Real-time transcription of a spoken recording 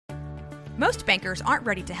Most bankers aren't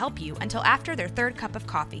ready to help you until after their third cup of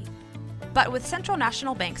coffee. But with Central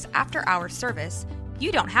National Bank's after-hours service,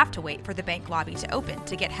 you don't have to wait for the bank lobby to open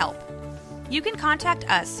to get help. You can contact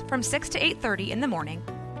us from 6 to 8:30 in the morning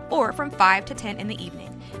or from 5 to 10 in the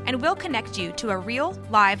evening, and we'll connect you to a real,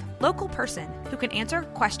 live, local person who can answer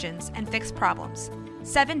questions and fix problems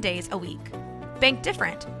 7 days a week. Bank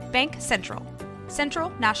different. Bank Central. Central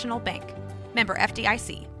National Bank. Member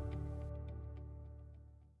FDIC.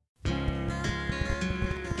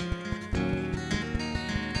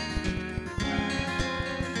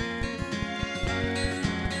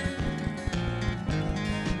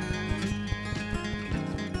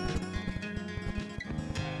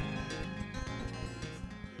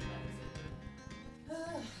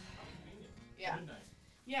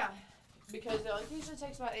 Yeah, because they're like, usually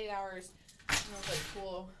takes about 8 hours. And I was like,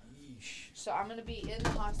 cool. Yeesh. So I'm going to be in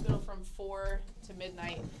the hospital from 4 to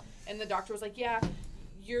midnight. And the doctor was like, yeah,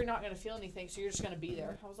 you're not going to feel anything, so you're just going to be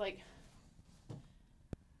there. I was like,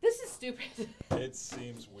 this is stupid. It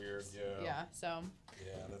seems weird, yeah. Yeah, so.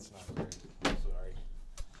 Yeah, that's not great. I'm sorry.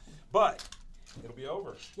 But it'll be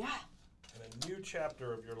over. Yeah. And a new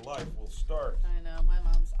chapter of your life will start. I know. My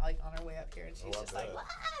mom's like on her way up here, and she's just like, "Wah!"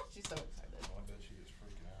 She's so excited. Oh, I bet she is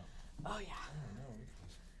freaking out. Oh, yeah. I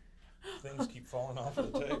don't know. Things keep falling off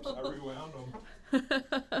of the tapes. I rewound them.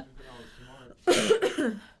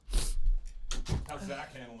 How's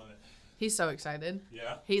Zach handling it? He's so excited.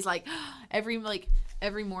 Yeah. He's like, every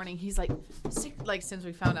morning he's like, since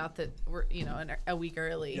we found out that we're, a week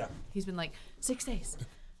early, yeah. He's been like 6 days,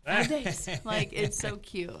 5 days. Like, it's so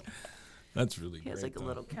cute. That's really great. He has like a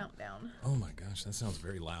little countdown. Oh my gosh, that sounds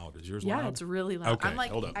very loud. Is yours loud? Yeah, it's really loud. Okay, I'm like,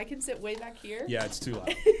 hold up. I can sit way back here. Yeah, it's too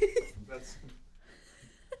loud. That's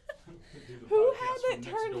who had it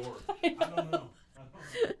turned? I don't know.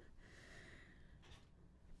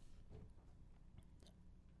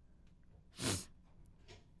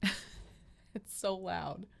 It's so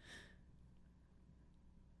loud.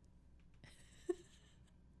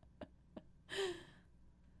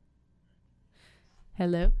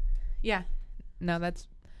 Hello? Yeah. No, that's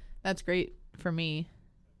great for me.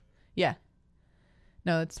 Yeah.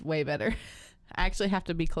 No, it's way better. I actually have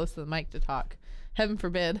to be close to the mic to talk. Heaven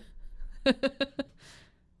forbid.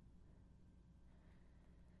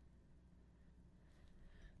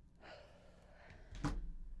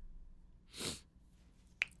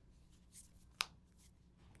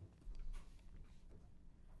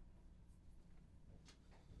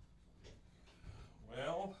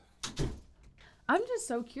 Well, I'm just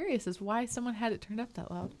so curious as why someone had it turned up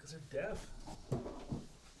that loud. Because they're deaf.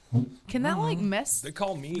 Can that like mess? They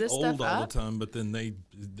call me this old stuff all up? the time, but then they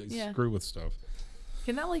screw with stuff.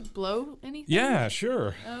 Can that like blow anything? Yeah,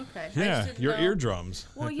 sure. Okay. Yeah, your eardrums.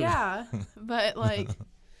 Well, yeah, but like.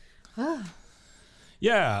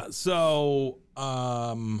 Yeah, so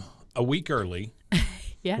a week early.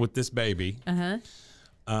 Yeah. With this baby. Uh-huh.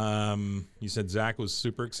 You said Zach was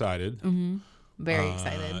super excited. Mm-hmm. Very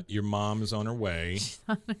excited. Your mom is on her way. She's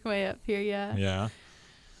on her way up here, yeah. Yeah.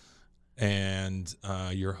 And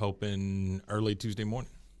you're hoping early Tuesday morning.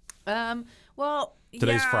 Well,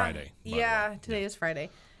 today's Friday. Yeah, today is Friday.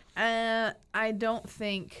 I don't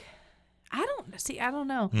know.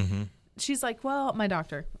 Mm-hmm. She's like, well, my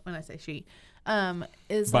doctor, when I say she,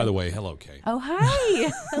 is By the way, hello, Kay. Oh,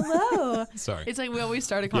 hi. Hello. Sorry. It's like we always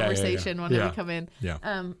start a conversation when we come in.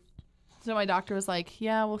 Yeah. So my doctor was like,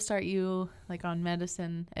 yeah, we'll start you like on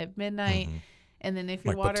medicine at midnight. Mm-hmm. And then if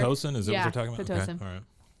your like water. Pitocin? Is that what you're talking about? Pitocin. Okay. All right.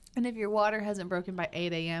 And if your water hasn't broken by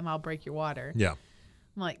 8 a.m., I'll break your water. Yeah.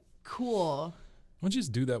 I'm like, cool. Why don't you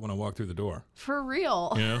just do that when I walk through the door? For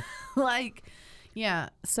real. Yeah. Like, yeah.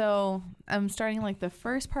 So I'm starting like the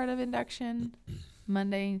first part of induction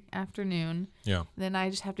Monday afternoon. Yeah. Then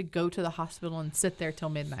I just have to go to the hospital and sit there till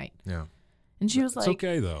midnight. Yeah. And she was it's like,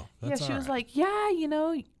 okay though. That's she was like, yeah,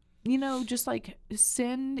 just like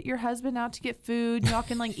send your husband out to get food. Y'all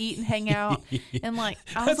can like eat and hang out. And like,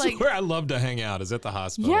 I was that's like, where I love to hang out is at the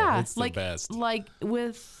hospital. Yeah. It's the best. Like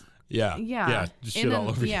with. Yeah. Yeah. Yeah. Just shit all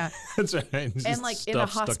over you. Yeah. That's right. Just and like in a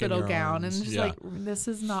stuff stuck in hospital your gown. arms. And just like, this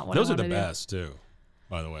is not what Those I are the wanna do. best too,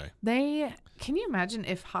 by the way. Can you imagine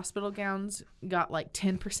if hospital gowns got like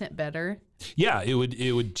 10% better? Yeah, it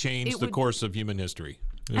would change the course of human history.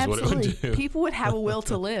 Is Absolutely. what it would do. People would have a will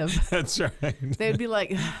to live. That's right. They'd be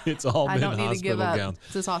like, it's all I been don't need hospital to give up gowns.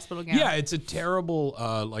 this hospital gown. Yeah, it's a terrible,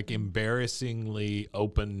 like embarrassingly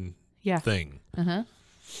open thing. Uh-huh.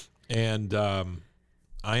 And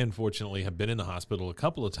I unfortunately have been in the hospital a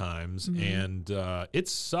couple of times, and it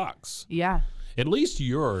sucks. Yeah. At least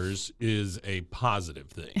yours is a positive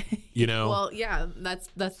thing. You know? Well, yeah, that's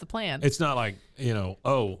the plan. It's not like,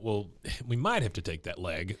 oh, well, we might have to take that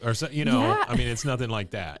leg or so, Yeah. I mean, it's nothing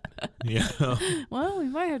like that. You know? Well, we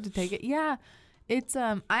might have to take it. Yeah. It's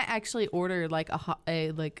I actually ordered like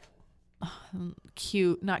a like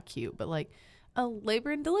cute, not cute, but like a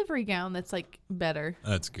labor and delivery gown that's like better.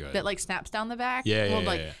 That's good. That like snaps down the back. Yeah,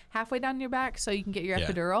 like yeah. halfway down your back so you can get your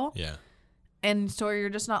epidural. Yeah. And so you're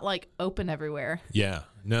just not like open everywhere. Yeah.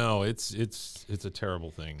 No, it's a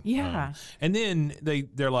terrible thing. Yeah. And then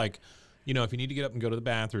they're like, if you need to get up and go to the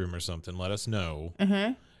bathroom or something, let us know.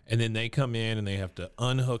 Uh-huh. And then they come in and they have to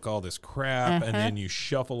unhook all this crap, and then you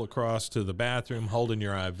shuffle across to the bathroom holding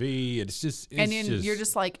your IV. It's just, You're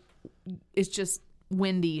just like, it's just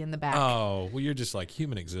windy in the back. Oh, well, you're just like,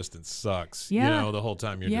 human existence sucks. Yeah. The whole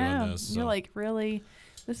time you're doing this. So. You're like, really?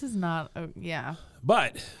 This is not, yeah.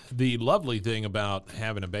 But the lovely thing about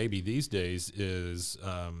having a baby these days is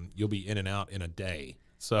you'll be in and out in a day.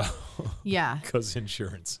 So yeah, because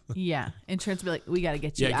insurance. Yeah, insurance will be like, we got to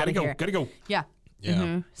get you out of here. Gotta go. Yeah. Yeah.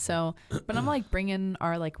 Mm-hmm. So, but I'm like bringing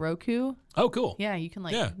our like Roku. Oh, cool. Yeah, you can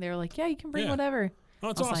like. They were like, yeah, you can bring whatever. Oh,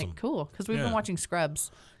 that's I was awesome. like, cool, because we've been watching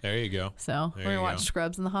Scrubs. There you go. So we're gonna watch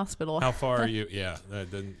Scrubs in the hospital. How far are you? Yeah,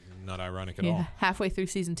 not ironic at all. Halfway through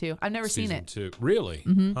season 2. I've never seen it. Season 2, really?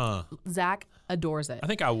 Mm-hmm. Huh. Zach adores it. I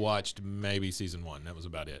think I watched maybe season 1. That was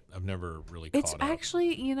about it. I've never really caught It's up.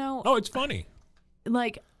 actually, Oh, it's funny.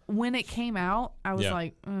 Like when it came out, I was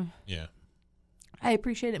like, yeah. I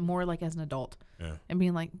appreciate it more like as an adult. Yeah. And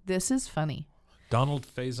being like, this is funny. Donald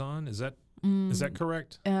Faison, is that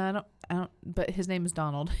correct? I don't. But his name is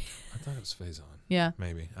Donald. I thought it was Faison. Yeah.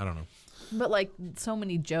 Maybe. I don't know. But like so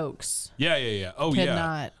many jokes. Yeah. Oh, Could yeah.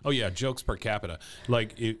 not. Oh, yeah. Jokes per capita.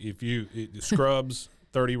 Like if you Scrubs,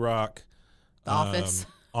 30 Rock, The Office.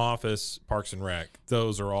 Office, Parks and Rec.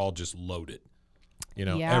 Those are all just loaded.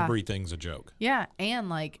 Yeah. Everything's a joke. Yeah, and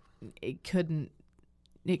like it couldn't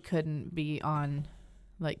be on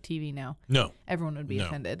like TV now. No. Everyone would be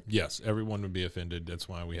offended. Yes, everyone would be offended. That's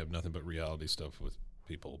why we have nothing but reality stuff with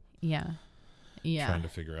people. Yeah. Trying to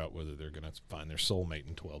figure out whether they're going to find their soulmate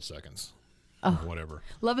in 12 seconds. Or whatever.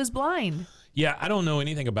 Love is Blind. Yeah, I don't know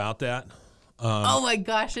anything about that. Oh my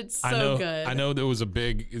gosh, it's so good. I know there was a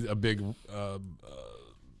big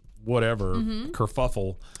whatever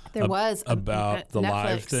kerfuffle. There was about the Netflix.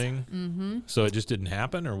 live thing. Mm-hmm. So it just didn't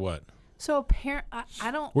happen, or what? So apparently,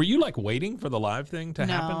 I don't. Were you like waiting for the live thing to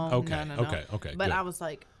happen? Okay, no. okay. But good. I was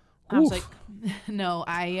like, no,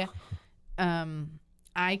 I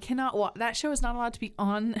cannot watch. That show is not allowed to be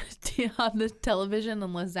on the television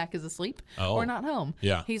unless Zach is asleep or not home.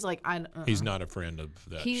 Yeah, he's like, he's not a friend of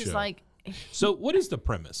that. He's show. like. So what is the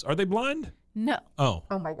premise? Are they blind? No. Oh.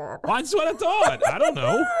 Oh my God. Well, that's what I thought. I don't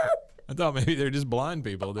know. I thought maybe they're just blind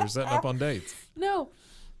people. They're setting up on dates. No.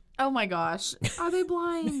 Oh my gosh. Are they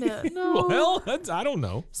blind? No. Well, I don't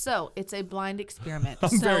know. So it's a blind experiment.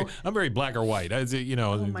 I'm very black or white. Are they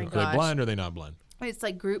blind or are they not blind? It's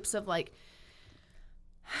like groups of like,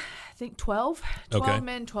 I think 12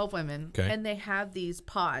 men, 12 women. Okay. And they have these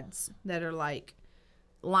pods that are like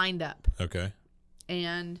lined up. Okay.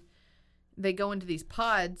 And they go into these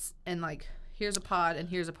pods and like, here's a pod and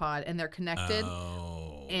here's a pod and they're connected.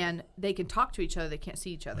 Oh. And they can talk to each other. They can't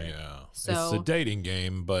see each other. Yeah. So it's a dating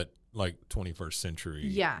game, but like 21st century.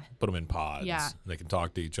 Yeah. Put them in pods. Yeah. They can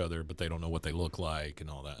talk to each other, but they don't know what they look like and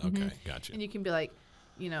all that. Mm-hmm. Okay. Gotcha. And you can be like,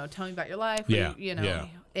 tell me about your life. Yeah. Or,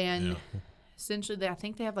 and essentially I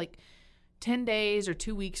think they have like 10 days or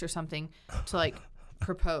 2 weeks or something to like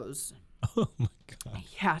propose. Oh my God.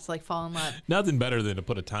 Yeah, to like fall in love. Nothing better than to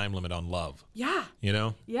put a time limit on love. Yeah.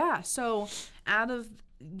 Yeah. So out of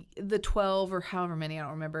the 12 or however many, I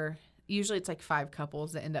don't remember, usually it's like 5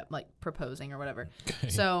 couples that end up like proposing or whatever. Okay.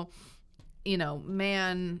 So,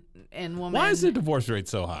 man and woman. Why is the divorce rate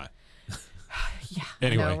so high? Yeah.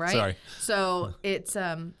 Anyway, I know, right? Sorry. So it's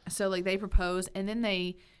so like they propose and then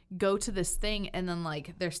they go to this thing and then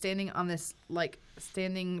like they're standing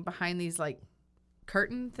behind these like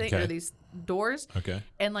curtain thing or these doors. Okay.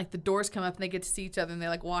 And like the doors come up and they get to see each other and they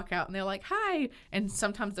like walk out and they're like, hi. And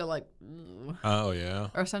sometimes they're like, oh yeah.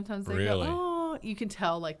 Or sometimes they go, oh, you can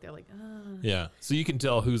tell like they're like, oh. Yeah. So you can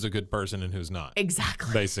tell who's a good person and who's not.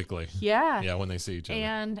 Exactly. Basically. Yeah. Yeah, when they see each other.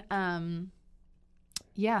 And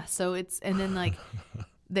yeah, so and then like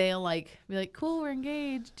they'll like be like, cool, we're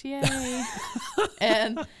engaged, yay.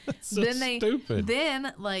 And so then stupid.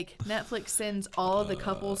 like Netflix sends all of the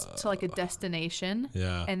couples to like a destination.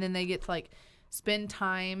 Yeah. And then they get to like spend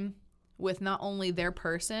time with not only their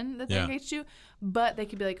person that they're engaged to, but they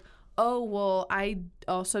could be like, oh, well, I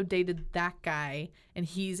also dated that guy and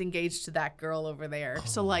he's engaged to that girl over there. Oh,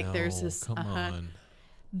 so like there's this come on.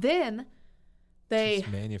 Then They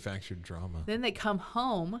Just manufactured drama. Then they come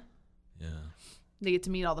home. Yeah. They get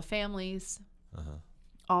to meet all the families. Uh-huh.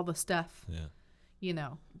 All the stuff. Yeah. You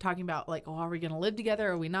know, talking about like, oh, are we going to live together?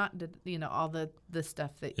 Or are we not? You know, all the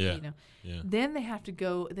stuff that, Yeah. you know. Yeah. Then they have to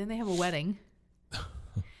go, then they have a wedding.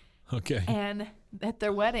 Okay. And at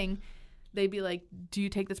their wedding, they'd be like, do you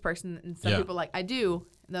take this person? And some people are like, I do.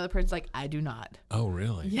 And the other person's like, I do not. Oh,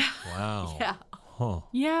 really? Yeah. Wow. Yeah. Huh.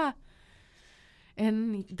 Yeah.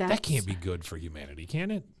 And That can't be good for humanity,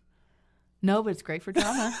 can it? No, but it's great for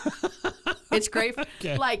drama. It's great.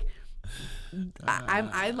 Okay. Like,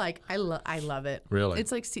 I love it. Really?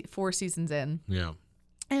 It's like 4 seasons in. Yeah.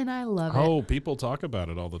 And I love it. Oh, people talk about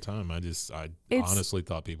it all the time. I honestly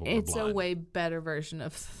thought people were blind. It's a way better version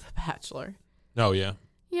of The Bachelor. Oh, yeah?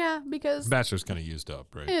 Yeah, because Bachelor's kind of used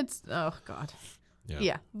up, right? it's, oh, God. Yeah.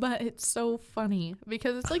 Yeah, but it's so funny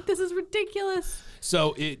because it's like, this is ridiculous.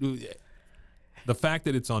 So the fact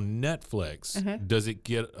that it's on Netflix, does it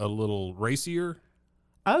get a little racier?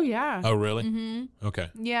 Oh, yeah. Oh, really? Mm-hmm. Okay.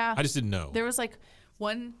 Yeah. I just didn't know. There was like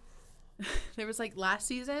last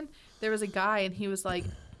season, there was a guy and he was like,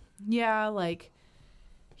 yeah, like,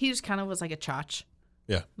 he just kind of was like a chotch.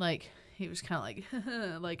 Yeah. Like, he was kind of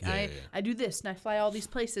like, like, Yeah, I do this and I fly all these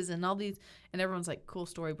places and all these, and everyone's like, cool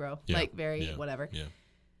story, bro. Yeah. Like, very whatever. Yeah.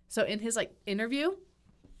 So in his like interview,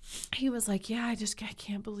 he was like, yeah, I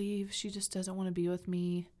can't believe she just doesn't want to be with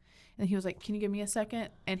me. And he was like, can you give me a second?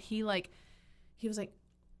 And he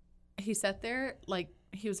sat there like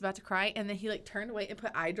he was about to cry, and then he like turned away and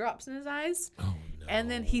put eye drops in his eyes. Oh, no.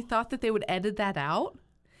 And then he thought that they would edit that out.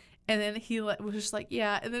 And then he was just like,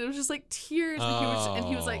 yeah. And then it was just like tears. And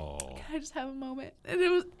he was like, can I just have a moment?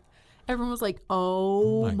 And everyone was like,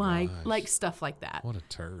 oh my like stuff like that. What a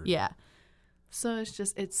turd. Yeah. So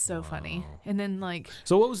it's so funny. And then like,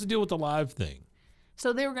 So what was the deal with the live thing?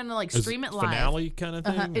 so they were going to like stream it live. Finale kind of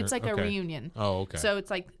thing? It's or- like a reunion. Oh, okay. So it's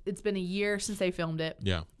like, it's been a year since they filmed it.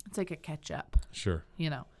 Yeah. It's like a catch up, Sure. you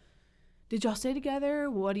know. Did y'all stay together?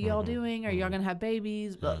 What are y'all doing? Are y'all going to have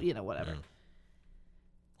babies? But, you know, whatever. Yeah.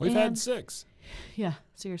 We've had And- 6. Yeah,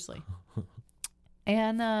 seriously.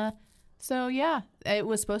 And so, yeah, it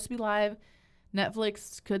was supposed to be live.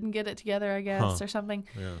 Netflix couldn't get it together, I guess, or something.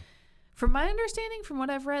 Yeah. From my understanding, from what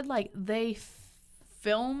I've read, like they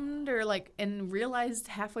filmed or like and realized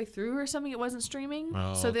halfway through or something it wasn't streaming.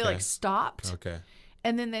 Oh, so they okay. like stopped. Okay.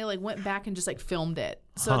 And then they like went back and just like filmed it.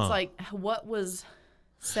 So it's like what was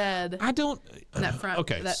said I don't. in that front.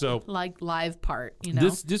 Okay, that, so like live part, you know.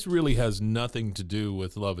 this really has nothing to do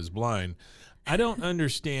with Love Is Blind. I don't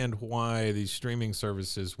understand why these streaming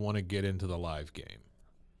services want to get into the live game.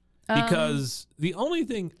 Because the only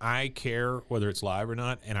thing I care, whether it's live or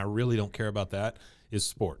not, and I really don't care about that, is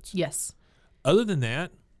sports. Yes. Other than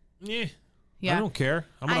that, yeah. I don't care.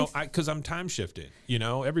 Because I'm time shifting. You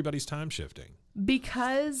know, everybody's time shifting.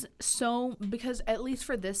 Because at least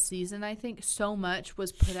for this season, I think so much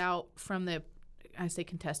was put out from the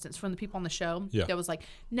contestants, from the people on the show. Yeah. That was like,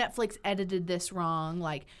 Netflix edited this wrong.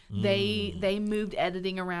 Like they moved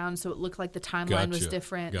editing around so it looked like the timeline was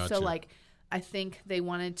different. Gotcha. So like I think they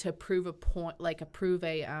wanted to prove a point, like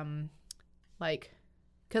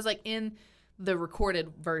because like in the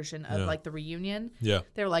recorded version of like the reunion, they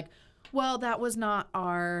were like, well, that was not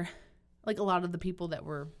our, like a lot of the people that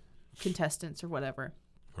were contestants or whatever.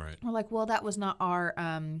 Right. We're like, well, that was not our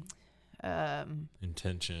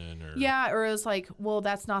intention or or it was like, well,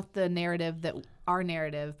 that's not the narrative our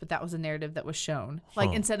narrative, but that was a narrative that was shown.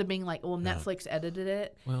 Like instead of being like, well, Netflix edited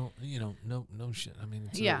it. Well, you know, no shit. I mean,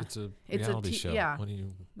 it's a it's reality show. Yeah.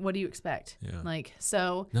 What do you expect? Yeah. Like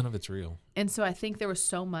so. None of it's real. And so I think there was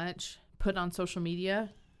so much put on social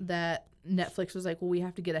media that Netflix was like, well, we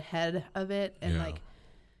have to get ahead of it, and like,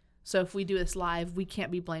 so if we do this live, we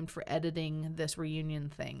can't be blamed for editing this reunion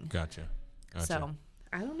thing. Gotcha. So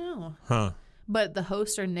I don't know. Huh. But the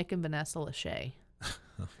hosts are Nick and Vanessa Lachey.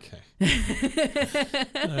 Okay.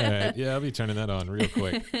 All right. Yeah, I'll be turning that on real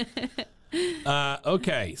quick.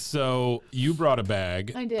 Okay, so you brought a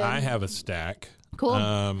bag. I did. I have a stack. Cool.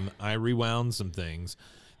 I rewound some things.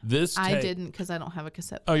 I didn't because I don't have a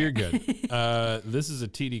cassette player. player. Oh, you're good. This is a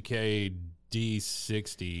TDK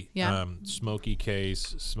D60. Yeah. Smoky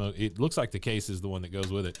case. It looks like the case is the one that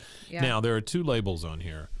goes with it. Yeah. Now, there are 2 labels on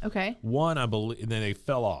here. Okay. One, I believe, and then they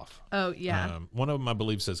fell off. Oh, yeah. One of them, I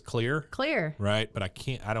believe, says clear. Clear. Right, but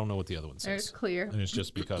I don't know what the other one says. There's clear. And it's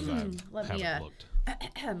just because I haven't looked.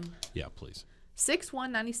 Yeah, please.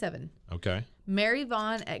 6197. Okay. Mary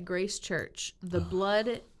Vaughn at Grace Church. The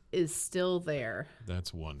blood is still there.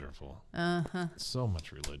 That's wonderful. Uh-huh. So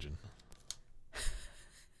much religion.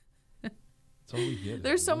 That's all we get.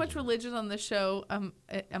 There's so much religion on the show. I'm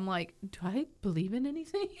like, do I believe in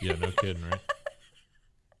anything? Yeah, no kidding, right?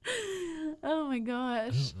 my I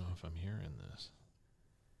gosh. don't know if I'm hearing this.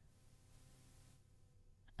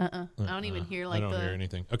 I don't even hear I don't hear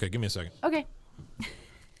anything. Okay, give me a second. Okay.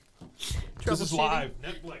 This is live.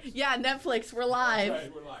 Netflix. Yeah, Netflix. We're live. That's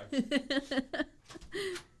right, we're live.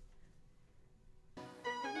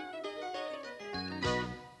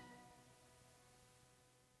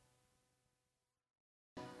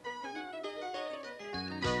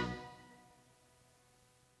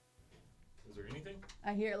 Is there anything?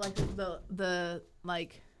 I hear like the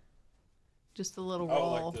like just the little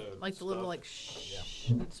roll, like the little like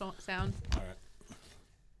shh sound. All right.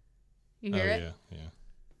 You hear it? Yeah.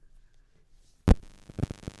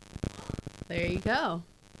 There you go.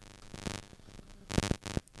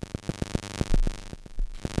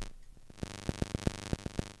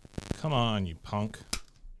 Come on, you punk.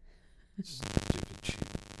 Stupid cheap.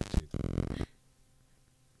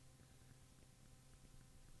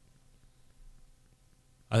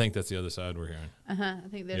 I think that's the other side we're hearing. I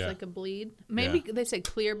think there's like a bleed. Maybe they say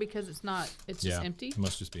clear because it's not. It's just empty. It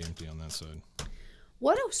must just be empty on that side.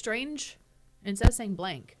 What a strange. Instead of saying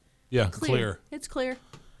blank. Yeah, clear. It's clear.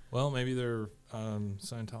 Well, maybe they're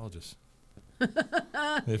Scientologists. They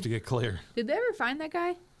have to get clear. Did they ever find that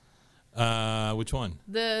guy? Which one?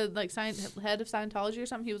 The head of Scientology or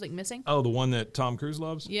something. He was like missing. Oh, the one that Tom Cruise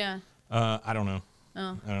loves? Yeah. I don't know.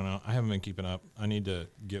 Oh. I don't know. I haven't been keeping up. I need to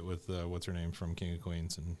get with what's her name from King of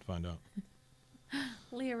Queens and find out.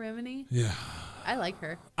 Leah Remini. Yeah. I like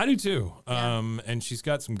her. I do too. Yeah. And she's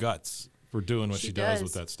got some guts for doing what she does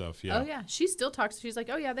with that stuff. Yeah. Oh yeah. She still talks. She's like,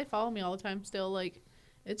 oh yeah, they follow me all the time. Still, like,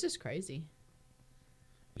 it's just crazy.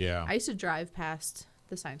 Yeah. I used to drive past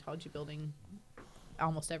the Scientology building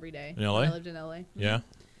almost every day. In LA? When I lived in LA. Yeah.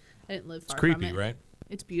 I didn't live far It's creepy, from it. right?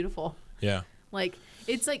 It's beautiful. Yeah. Like,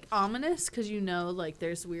 it's like ominous because you know, like,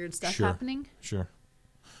 there's weird stuff happening. Sure.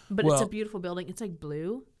 But it's a beautiful building. It's like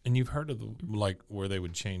blue. And you've heard of like where they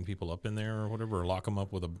would chain people up in there or whatever, or lock them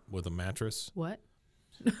up with a mattress What?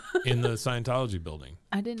 in the Scientology building.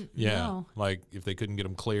 I didn't Yeah. know. Like if they couldn't get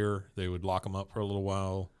them clear, they would lock them up for a little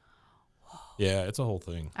while. Yeah, it's a whole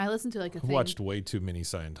thing. I listened to like a I've thing. watched way too many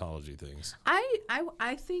Scientology things. I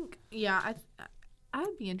think I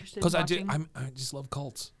would be interested in Because watching. I just love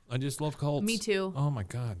cults. I just love cults. Me too. Oh my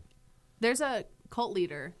God. There's a Cult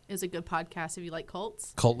Leader is a good podcast if you like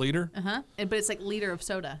cults. Cult leader? But it's like leader of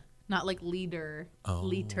soda, not like leader.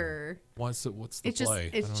 Liter. What's the It's play?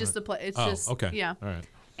 just it's just the play. It's Oh, just okay. Yeah. All right.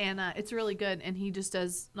 And it's really good. And he just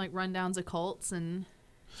does like rundowns of cults and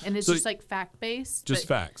it's So just like fact based. Just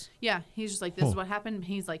facts. Yeah, he's just like, this is what happened.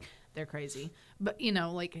 He's like, they're crazy, but you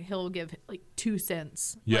know, like he'll give like 2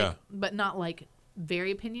 cents. Yeah. Like, but not like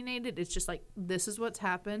very opinionated. It's just like, this is what's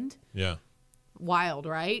happened. Yeah. Wild,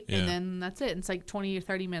 right? Yeah. And then that's it. It's like 20 or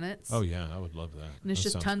 30 minutes. Oh yeah, I would love that. And it's That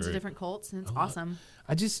just sounds tons great. of different cults, and it's awesome.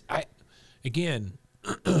 Again,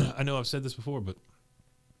 I know I've said this before, but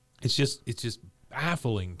it's just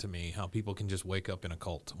baffling to me how people can just wake up in a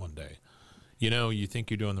cult one day. You know, you think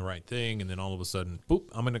you're doing the right thing, and then all of a sudden, boop,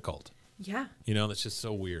 I'm in a cult. Yeah. You know, that's just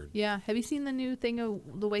so weird. Yeah. Have you seen the new thing of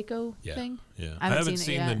the Waco thing? Yeah. I haven't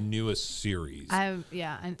seen it the yet. newest series. The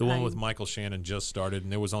The one with Michael Shannon just started,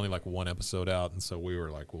 and there was only like 1 episode out, and so we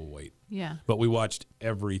were like, we'll wait. Yeah. But we watched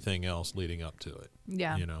everything else leading up to it.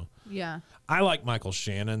 Yeah. You know? Yeah. I like Michael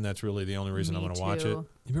Shannon. That's really the only reason I'm Me going to watch it. too.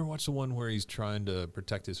 You ever watched the one where he's trying to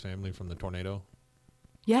protect his family from the tornado?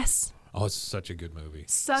 Yes. Oh, it's such a good movie.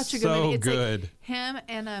 Such a good movie. It's good. like him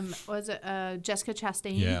and was it Jessica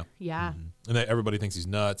Chastain? Yeah. Yeah. And everybody thinks he's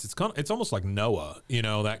nuts. It's almost like Noah, you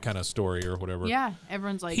know, that kind of story or whatever. Yeah.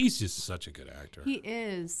 Everyone's like, He's just such a good actor. he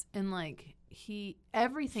is, and like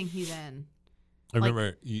everything he's in. I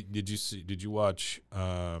remember. Did you watch?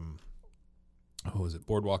 What was it?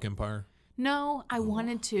 Boardwalk Empire. No, I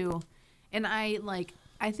wanted to, and I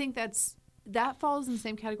think that falls in the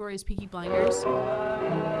same category as Peaky Blinders,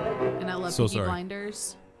 and I love Peaky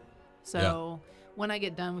Blinders. So when I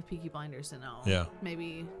get done with Peaky Blinders, then I'll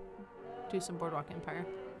maybe do some Boardwalk Empire.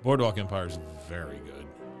 Boardwalk Empire is very good.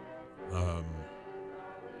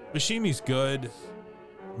 Buscemi's good,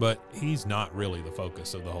 but he's not really the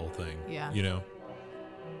focus of the whole thing. Yeah. You know.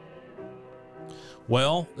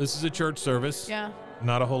 Well, this is a church service. Yeah.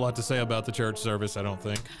 Not a whole lot to say about the church service, I don't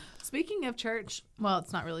think. Speaking of church, well,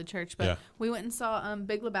 it's not really church, but we went and saw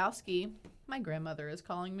Big Lebowski. My grandmother is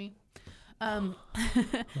calling me.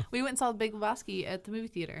 We went and saw Big Lebowski at the movie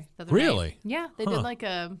theater the other Really? night. Yeah, they did like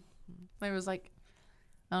there was like,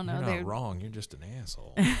 I don't know. You're not wrong. You're just an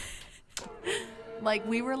asshole. Like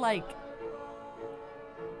we were like,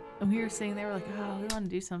 and we were sitting there, we're like, oh, we want to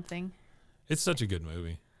do something. It's such a good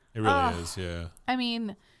movie. It really is, yeah. I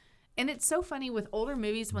mean, and it's so funny with older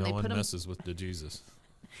movies when no they one put them. messes with the Jesus.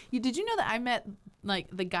 Did you know that I met like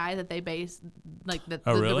the guy that they based like the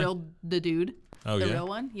really? the dude? Oh, the yeah? real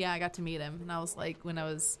one? Yeah, I got to meet him, and I was like, when I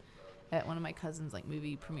was at one of my cousin's like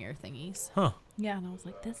movie premiere thingies. Huh. Yeah, and I was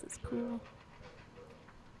like, this is cool.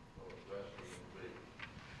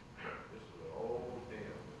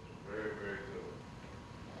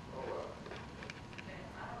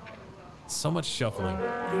 So much shuffling.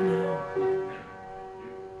 I know.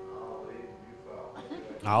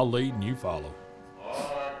 I'll lead and you follow.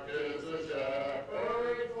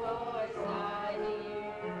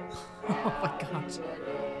 Oh my gosh.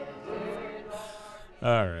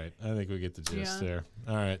 All right. I think we get the gist there.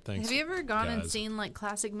 All right. Thanks. Have you ever gone and guys. seen like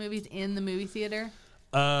classic movies in the movie theater?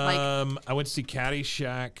 I went to see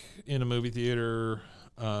Caddyshack in a movie theater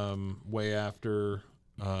way after.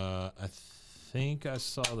 I think I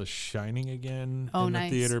saw The Shining again in the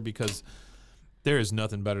theater because there is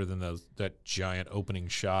nothing better than that giant opening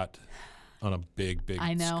shot on a big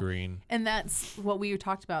screen. And that's what we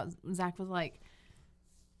talked about. Zach was like,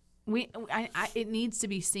 it needs to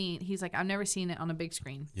be seen. He's like, I've never seen it on a big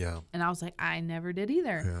screen. Yeah. And I was like, I never did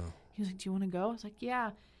either. Yeah. He was like, do you want to go? I was like,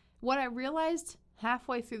 yeah. What I realized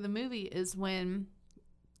halfway through the movie is when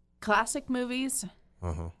classic movies,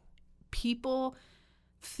 people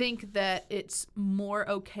think that it's more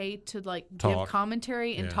okay to like give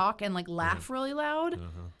commentary and talk and like laugh really loud.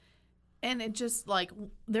 And it just like,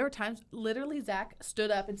 there were times literally Zach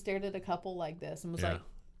stood up and stared at a couple like this and was like,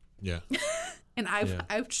 and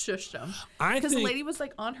I've shushed him because the lady was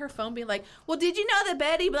like on her phone being like, well, did you know that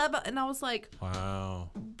Betty blah blah, and I was like,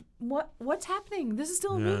 wow, what's happening? This is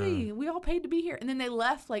still a movie. We all paid to be here. And then they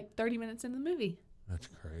left like 30 minutes into the movie. That's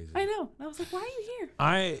crazy. I know. I was like, why are you here?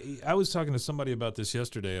 I was talking to somebody about this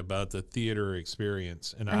yesterday about the theater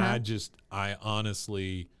experience, and I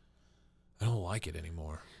honestly don't like it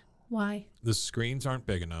anymore. Why? The screens aren't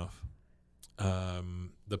big enough.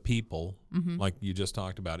 The people, like you just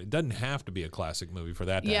talked about, it doesn't have to be a classic movie for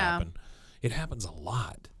that to happen. It happens a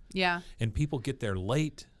lot. Yeah. And people get there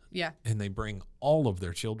late. Yeah. And they bring all of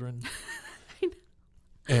their children. I know.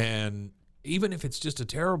 And even if it's just a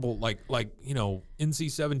terrible, like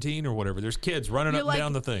NC-17 or whatever, there's kids running up and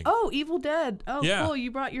down the thing. Oh, Evil Dead. Oh, cool.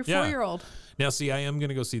 You brought your 4-year-old. Now, see, I am going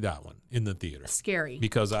to go see that one in the theater. Scary.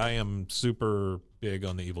 Because I am super big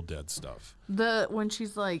on the Evil Dead stuff. When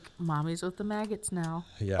she's like, Mommy's with the maggots now.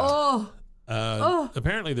 Yeah.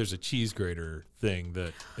 Apparently there's a cheese grater thing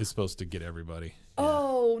that is supposed to get everybody.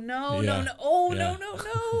 Oh, no. Oh,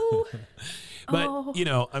 no. But,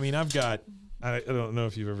 I mean, I've got... I don't know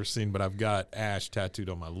if you've ever seen, but I've got Ash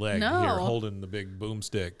tattooed on my leg here, holding the big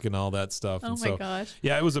boomstick and all that stuff. Oh, my gosh.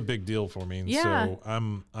 Yeah, it was a big deal for me. And so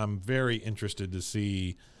I'm very interested to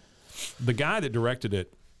see the guy that directed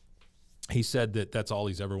it. He said that that's all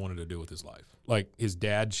he's ever wanted to do with his life. Like his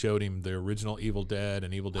dad showed him the original Evil Dead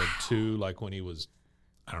and Evil Dead 2, like when he was,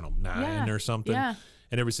 9 or something. Yeah.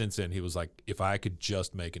 And ever since then, he was like, if I could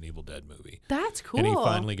just make an Evil Dead movie. That's cool. And he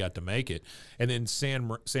finally got to make it. And then Sam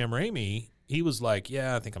Raimi, he was like,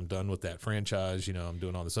 yeah, I think I'm done with that franchise. I'm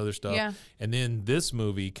doing all this other stuff. Yeah. And then this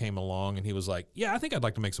movie came along, and he was like, yeah, I think I'd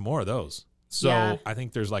like to make some more of those. So I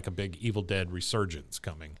think there's like a big Evil Dead resurgence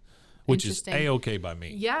coming, which is A-okay by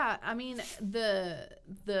me. Yeah. I mean, the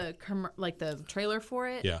trailer for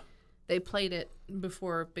it, they played it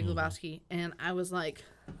before Big Lebowski, and I was like...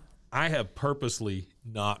 I have purposely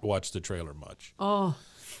not watched the trailer much. Oh,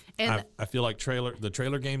 and I feel like the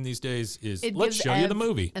trailer game these days is let's show you the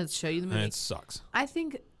movie. Let's show you the movie. And it sucks. I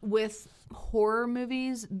think with horror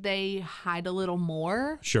movies, they hide a little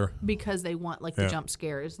more. Sure. Because they want like the jump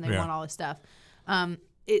scares and they want all this stuff.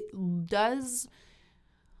 It does,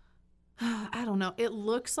 I don't know. It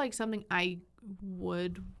looks like something I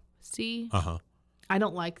would see. Uh-huh. I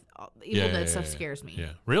don't like Evil Dead stuff. Scares me.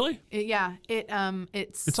 Yeah, really?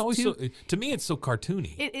 It's always to me. It's so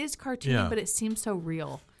cartoony. It is cartoony, but it seems so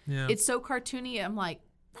real. Yeah, it's so cartoony. I'm like,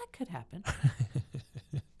 that could happen.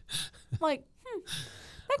 Like,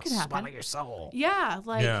 that could happen. Swallow your soul. Yeah,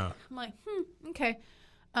 I'm like, okay.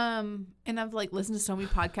 And I've like listened to so many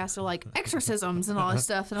podcasts of like exorcisms and all this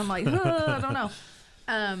stuff, and I'm like, I don't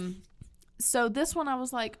know. So this one I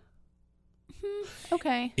was like,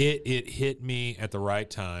 okay. It hit me at the right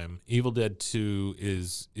time. Evil Dead 2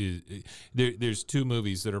 is there's two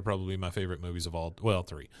movies that are probably my favorite movies of all. Well,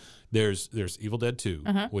 three. There's Evil Dead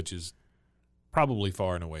 2, which is probably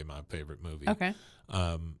far and away my favorite movie. Okay.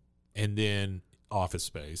 And then Office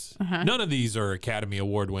Space. None of these are Academy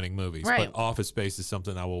Award winning movies, but Office Space is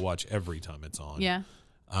something I will watch every time it's on. Yeah.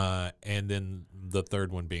 And then the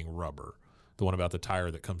third one being Rubber, the one about the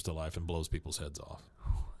tire that comes to life and blows people's heads off.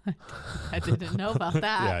 I didn't know about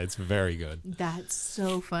that. Yeah, it's very good. That's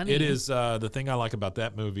so funny. It is. The thing I like about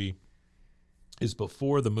that movie is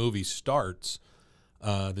before the movie starts,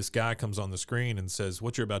 this guy comes on the screen and says,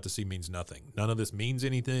 "What you're about to see means nothing. None of this means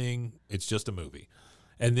anything. It's just a movie."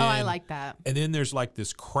 And then, I like that. And then there's like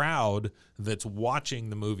this crowd that's watching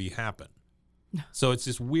the movie happen. So it's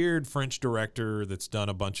this weird French director that's done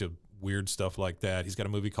a bunch of weird stuff like that. He's got a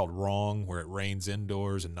movie called Wrong where it rains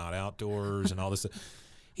indoors and not outdoors and all this stuff.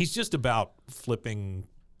 He's just about flipping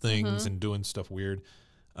things and doing stuff weird.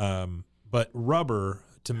 But Rubber,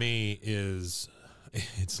 to me, it's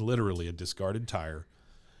literally a discarded tire.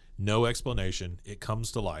 No explanation. It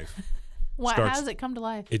comes to life. How does it come to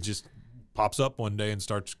life? It just pops up one day and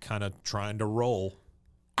starts kind of trying to roll.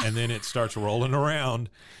 And then it starts rolling around.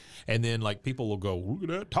 And then, like, people will go, "Look at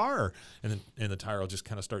that tire," and the tire will just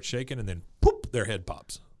kind of start shaking, and then poop, their head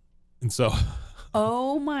pops. And so,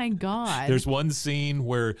 oh my God! There's one scene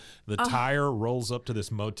where the tire rolls up to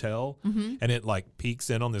this motel, and it like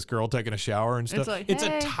peeks in on this girl taking a shower and stuff. It's like, it's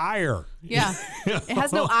hey. a tire. Yeah, it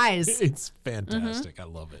has no eyes. It's fantastic. I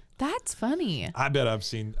love it. That's funny. I bet I've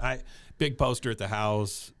seen big poster at the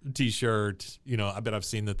house, T-shirt. You know, I bet I've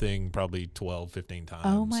seen the thing probably 12, 15 times.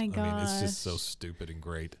 Oh my I mean, it's gosh. just so stupid and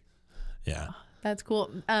great. Yeah. That's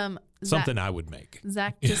cool. Something I would make.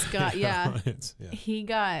 Zach just got, yeah. Yeah. He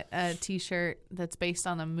got a T-shirt that's based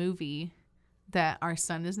on a movie that our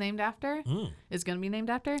son is named after, is going to be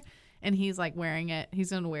named after. And he's like wearing it.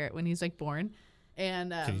 He's going to wear it when he's like born.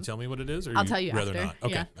 And can you tell me what it is? Or I'll tell you rather after. Not?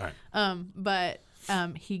 Okay. Yeah. All right. But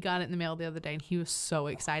he got it in the mail the other day and he was so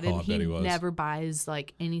excited. Oh, I bet he was. Never buys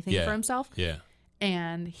like anything for himself. Yeah.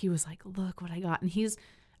 And he was like, "Look what I got." And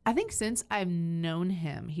I think since I've known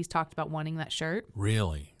him, he's talked about wanting that shirt.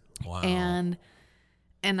 Really? Wow. And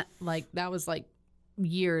like that was like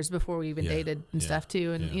years before we even dated and stuff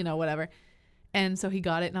too, and you know, whatever. And so he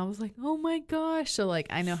got it and I was like, "Oh my gosh." So like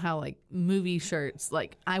I know how like movie shirts,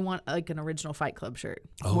 like I want like an original Fight Club shirt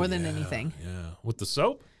more than anything. Yeah. With the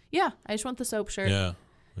soap? Yeah, I just want the soap shirt. Yeah.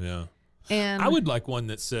 Yeah. And I would like one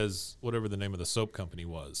that says whatever the name of the soap company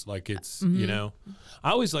was. Like it's, you know,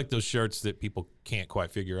 I always like those shirts that people can't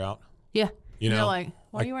quite figure out. Yeah. You know, they're like,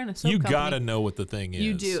 "Why are you wearing a soap You company?" got to know what the thing is.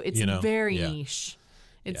 You do. It's very niche.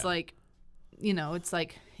 It's Yeah. like, you know, it's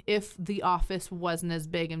like if The Office wasn't as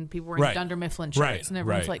big and people were in Dunder Mifflin shirts and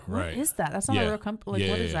everyone's like, "What is that? That's not a real company.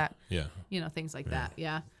 Like, what is that?" Yeah. You know, things like that.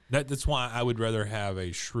 Yeah. That's why I would rather have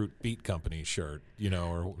a Shroot Beet Company shirt, you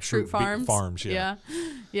know, or Shroot Farms. Beet Farms. Yeah.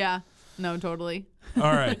 Yeah. No, totally.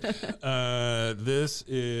 All right. This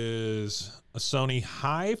is a Sony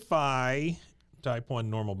Hi-Fi Type 1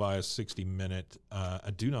 normal bias 60-minute.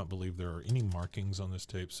 I do not believe there are any markings on this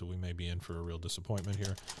tape, so we may be in for a real disappointment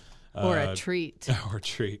here. Or a treat. Or a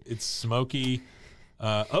treat. It's smoky.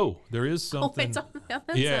 There is something. Oh, it's on the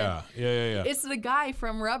other Yeah. side. Yeah. It's the guy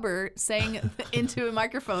from Rubber saying into a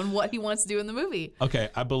microphone what he wants to do in the movie. Okay,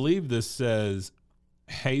 I believe this says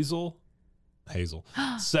Hazel,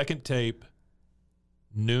 second tape,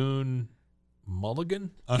 Noon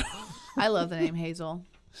Mulligan. I love the name Hazel.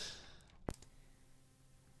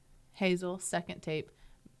 Hazel, second tape,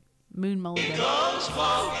 Moon Mulligan.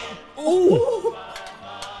 Oh!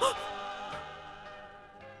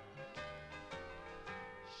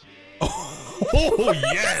 Oh,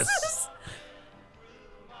 yes!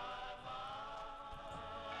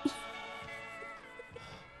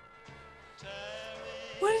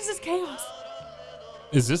 What is this chaos?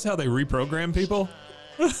 Is this how they reprogram people?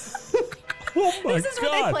 Oh my This is God.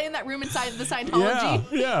 what they play in that room inside the Scientology.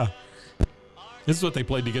 Yeah. This is what they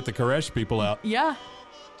played to get the Koresh people out. Yeah.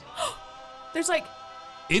 There's like...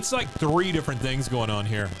 It's like 3 different things going on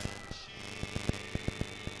here.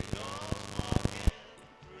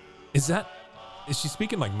 Is she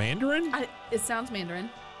speaking like Mandarin? It sounds Mandarin.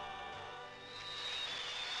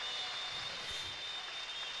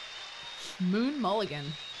 Moon Mulligan.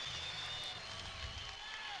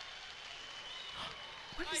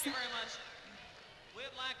 Thank you very much. We'd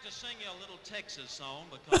like to sing you a little Texas song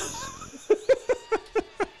because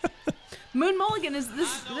Moon Mulligan is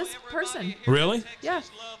this person. Really? Yeah.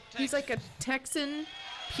 He's like a Texan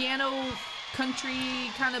piano country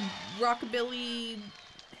kind of rockabilly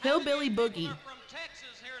hillbilly boogie. from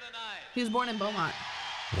Texas here tonight. He was born in Beaumont,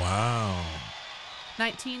 Wow.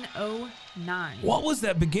 1909. What was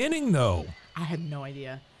that beginning, though? I have no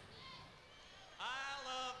idea. I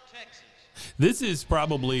love Texas. This is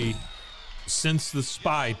probably, since the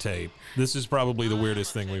Spy tape, this is probably the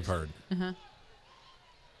weirdest thing we've heard. Uh-huh. And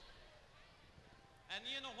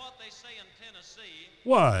you know what they say in Tennessee?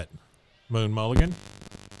 What? Moon Mulligan?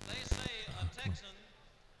 They say a Texan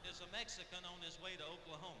is a Mexican on his way to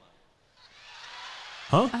Oklahoma.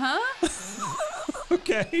 Huh? Uh-huh.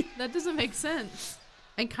 Okay. That doesn't make sense.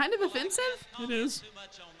 And kind of offensive? It is. Too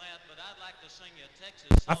much on that, but I'd like to sing you a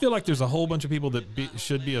Texas I feel like there's a whole bunch of people that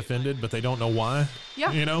should be offended, but they don't know why.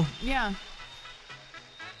 Yeah. You know? Yeah.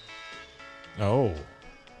 Oh.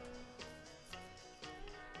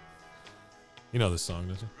 You know this song,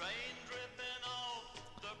 don't you? rain dripping off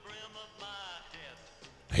the brim of my hat.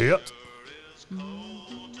 Hit. It's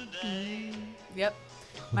cold today. Yep.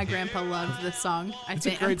 My grandpa loved this song. It's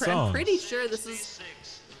a great song. I'm pretty sure this is.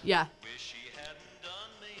 6. Yeah. Wish she hadn't done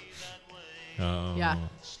me that way. Oh. Yeah.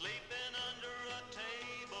 Sleeping under a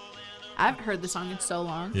table in a I haven't heard the song in so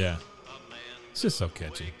long. Yeah. It's just so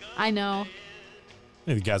catchy. I know.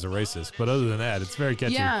 Maybe the guy's a racist, but other than that, it's very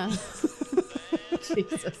catchy. Yeah.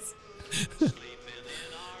 Jesus.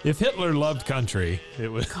 If Hitler loved country, it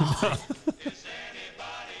would.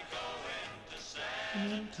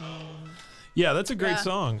 Yeah, that's a great Yeah,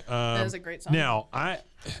 song. that is a great song. Now, I'm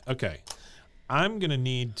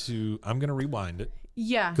gonna rewind it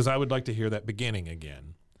Yeah. because I would like to hear that beginning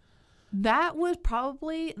again. That was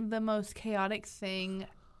probably the most chaotic thing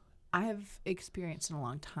I have experienced in a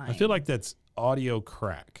long time. I feel like that's audio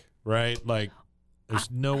crack, right? Like,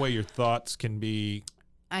 there's no way your thoughts can be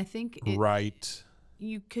I think right.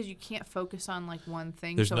 because you can't focus on like one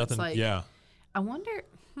thing. There's so nothing. It's like, Yeah. I wonder.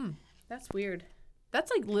 That's weird. That's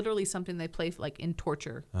like literally something they play like in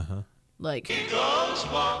torture. Like.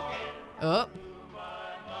 Oh.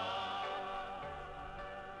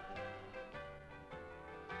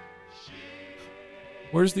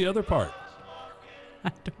 Where's the other part?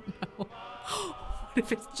 I don't know. What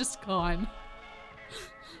if it's just gone?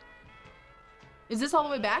 Is this all the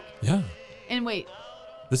way back? Yeah. And wait,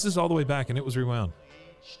 This is all the way back, and it was rewound.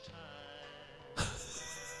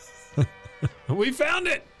 We found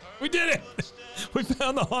it. We did it. We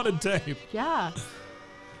found the haunted tape. yeah.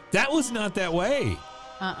 That was not that way.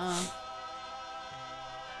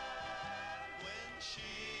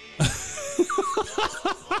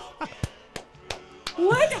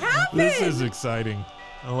 What happened? This is exciting.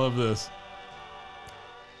 I love this.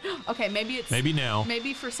 Okay, maybe it's Maybe now.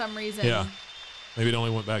 maybe for some reason. Yeah. Maybe it only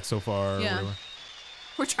went back so far. Yeah. Or whatever.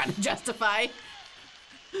 We're trying to justify. Thank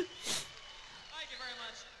you very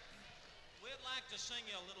much. We'd like to sing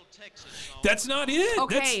you a little Texas song. That's not it.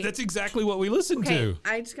 Okay. That's exactly what we listened Okay, to.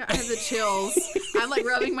 I have the chills. I'm like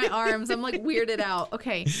rubbing my arms. I'm like weirded out.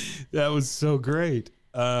 Okay. That was so great.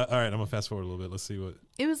 All right, I'm gonna fast forward a little bit. Let's see what.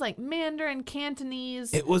 It was like Mandarin,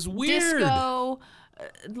 Cantonese. It was weird. Disco.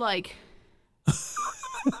 Like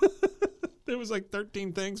There was like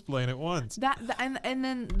 13 things playing at once. and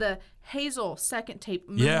then the Hazel second tape.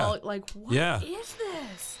 Yeah. Like what is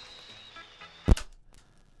this?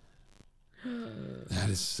 That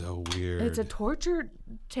is so weird. It's a torture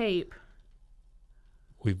tape.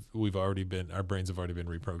 We've already been, our brains have already been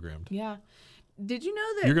reprogrammed. Yeah. Did you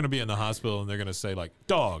know that? You're gonna be in the hospital and they're gonna say like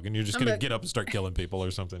dog, and you're just I'm gonna like- get up and start killing people or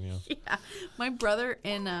something. Yeah. Yeah. My brother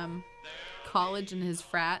in college in his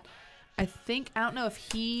frat, I don't know if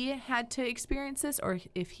he had to experience this or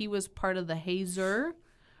if he was part of the Hazer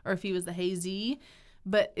or if he was the Hazy,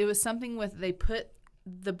 but it was something with they put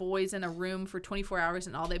the boys in a room for 24 hours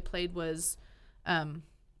and all they played was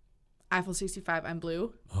Eiffel 65, I'm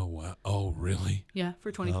Blue. Oh wow. Oh really? Yeah,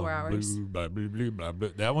 for 24 hours. Blue, blah, blah, blah, blah, blah.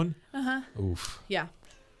 That one? Uh-huh. Oof. Yeah.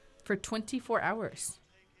 For 24 hours.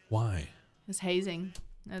 Why? It's hazing.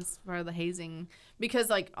 That's part of the hazing. Because,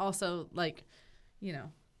 like, also, like, you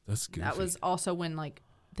know, That's goofy. that was also when, like,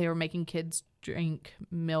 they were making kids drink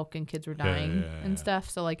milk and kids were dying and stuff.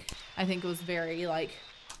 So, like, I think it was very, like,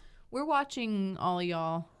 we're watching all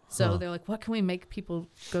y'all. So they're like, what can we make people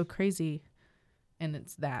go crazy? And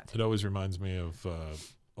it's that. It always reminds me of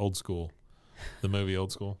Old School, the movie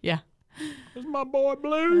Old School. Yeah. It's my boy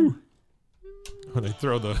Blue. When they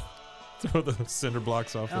throw the cinder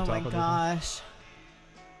blocks off the Oh, top my of gosh. it.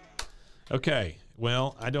 Okay.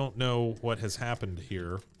 Well, I don't know what has happened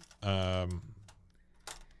here.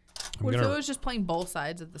 What if it was just playing both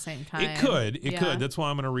sides at the same time? It could. It Yeah. could. That's why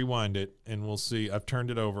I'm going to rewind it, and we'll see. I've turned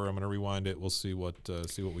it over. I'm going to rewind it. We'll see what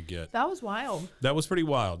we get. That was wild. That was pretty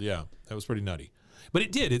wild. Yeah, that was pretty nutty. But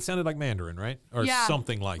it did. It sounded like Mandarin, right? Or Yeah,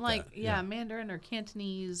 something like that. Yeah, Mandarin or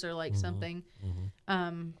Cantonese or like something.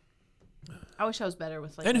 I wish I was better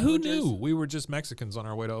with like. And who languages. knew we were just Mexicans on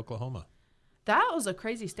our way to Oklahoma? That was a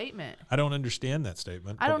crazy statement. I don't understand that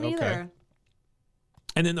statement. I but don't okay. either.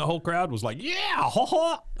 And then the whole crowd was like, "Yeah, ha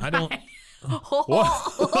ha." I don't.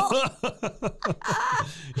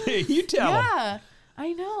 Hey, you tell them. Yeah,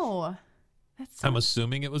 I know. That's I'm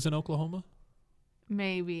assuming it was in Oklahoma.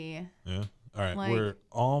 maybe. Yeah. All right. Like- We're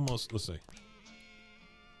almost. Let's see.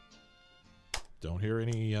 Don't hear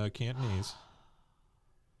any Cantonese.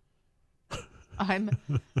 I'm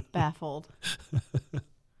baffled.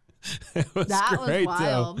 It was That great, was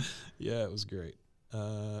wild. though. Yeah, it was great.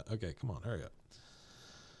 Okay, come on, hurry up.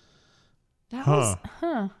 That was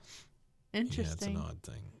Yeah, it's interesting. an odd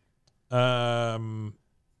thing.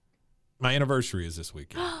 My anniversary is this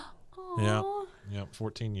weekend. Yeah. Aw. Yep,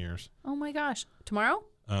 14 years. Oh my gosh. Tomorrow?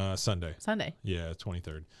 Sunday. Sunday. Yeah,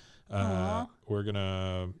 23rd. Aw. We're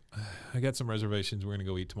gonna. I got some reservations. We're gonna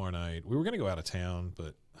go eat tomorrow night. We were gonna go out of town,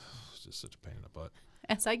 but it's just such a pain in the butt.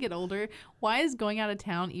 As I get older, why is going out of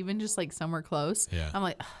town, even just like somewhere close? Yeah. I'm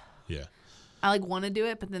like, Yeah. I like want to do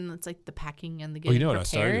it, but then it's like the packing and the Well, getting you know what I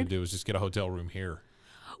started to prepared. do was just get a hotel room here.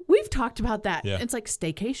 We've talked about that. Yeah. It's like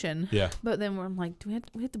staycation. Yeah. But then I'm like, do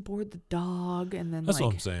we have to board the dog? And then That's like,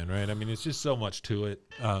 what I'm saying, right? I mean, it's just so much to it.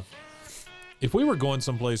 If we were going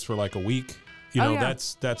someplace for like a week, you Oh, know, yeah.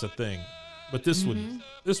 that's a thing. But this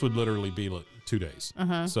would literally be like 2 days.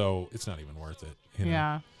 So it's not even worth it. You know?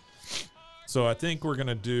 yeah. So I think we're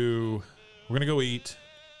gonna go eat,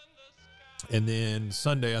 and then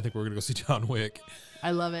Sunday I think we're gonna go see John Wick,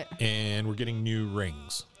 I love it. and we're getting new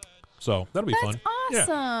rings. So that'll be That's fun.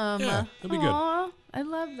 awesome. Yeah, that'll be good. Aw, I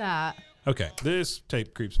love that. Okay, this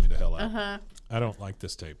tape creeps me the hell out. Uh-huh. I don't like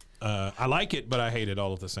this tape. I like it, but I hate it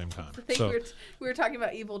all at the same time. I think So we were talking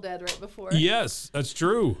about Evil Dead right before. yes, that's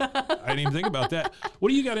true. I didn't even think about that. What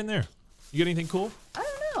do you got in there? You got anything cool? I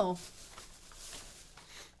don't know.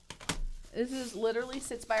 This is literally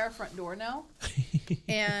sits by our front door now.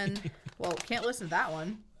 And well, can't listen to that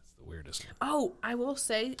one. That's the weirdest one. Oh, I will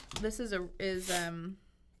say this is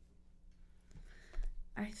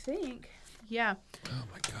I think, yeah. Oh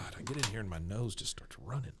my god, I get in here and my nose just starts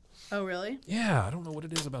running. Oh, really? Yeah, I don't know what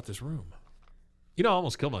it is about this room. You know, I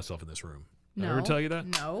almost killed myself in this room. Did I ever tell you that?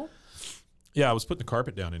 No. Yeah, I was putting the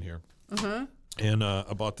carpet down in here. And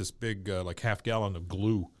I bought this big, like, half-gallon of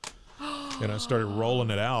glue. And I started rolling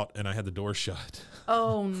it out, and I had the door shut.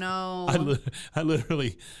 Oh, no.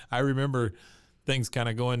 I remember things kind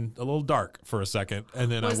of going a little dark for a second,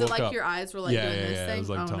 and then Was I it woke like up. your eyes were like doing this thing? It was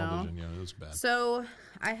like oh, television. no. Yeah, it was bad. So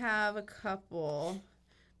I have a couple.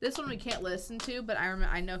 This one we can't listen to, but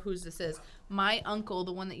I know whose this is. My uncle,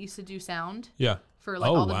 the one that used to do sound Yeah. for like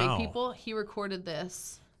Oh, all the wow. big people, he recorded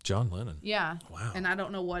this. John Lennon. Yeah. Wow. And I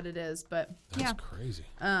don't know what it is, but That's yeah. crazy.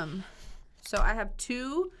 So I have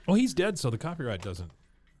two. Well, he's dead, so the copyright doesn't.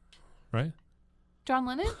 Right? John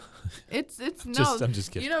Lennon? It's no. I'm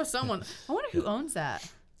just kidding. You know someone. I wonder who owns that.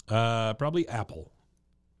 Probably Apple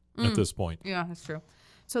at this point. Yeah, that's true.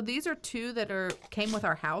 So these are two that came with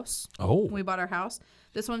our house. Oh. When we bought our house.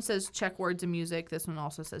 This one says check words and music. This one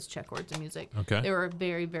also says check words and music. Okay. They were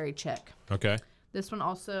very, very check. Okay. This one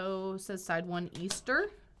also says side one Easter.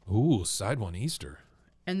 Ooh, side one Easter.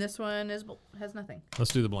 And this one has nothing.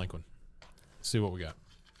 Let's do the blank one. See what we got.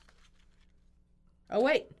 Oh,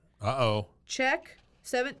 wait. Uh-oh. Check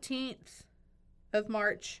 17th of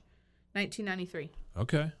March, 1993.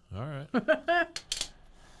 Okay. All right.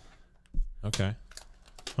 Okay.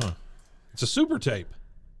 Huh. It's a super tape.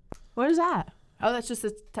 What is that? Oh, that's just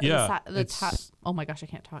Yeah, the it's- oh my gosh, I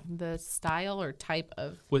can't talk. The style or type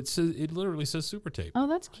of. Well, it literally says super tape. Oh,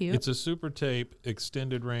 that's cute. It's a super tape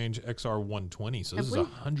extended range XR120. So this is a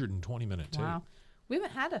 120-minute tape. Wow. We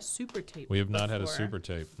haven't had a super tape. We have not had a before. super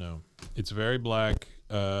tape. No. It's very black.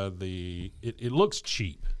 It looks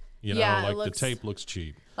cheap. You know, Yeah, it like looks- the tape looks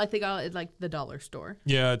cheap. Like they got it at like the dollar store.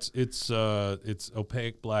 Yeah, it's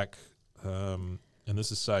opaque black, and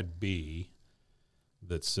this is side B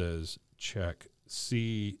that says check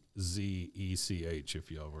CZECH.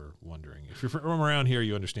 If y'all were wondering, if you're from around here,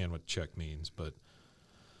 you understand what check means, but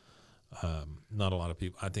not a lot of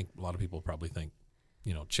people. I think a lot of people probably think,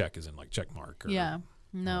 you know, check is in like check mark. Or, Yeah.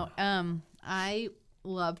 No. I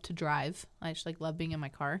love to drive. I just love being in my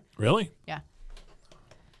car. Really? Yeah.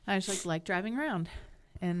 I just like driving around,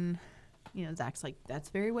 and you know Zach's like, that's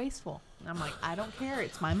very wasteful. And I'm like, I don't care.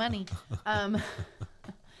 It's my money.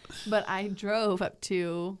 But I drove up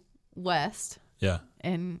to West Yeah.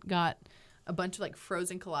 and got a bunch of like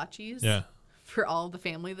frozen kolaches Yeah. for all the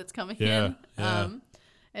family that's coming Yeah, in. yeah.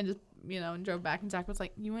 And just and drove back, and Zach was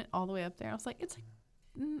like, you went all the way up there. I was like, it's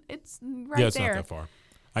right Yeah, it's there. not that far.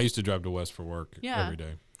 I used to drive to West for work Yeah. every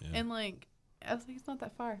day. Yeah. And like, I was like, it's not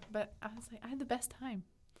that far, but I was like, I had the best time.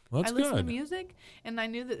 Well, that's I listened good. to music, and I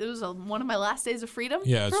knew that it was one of my last days of freedom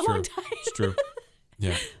Yeah, for it's a long true. time. It's true.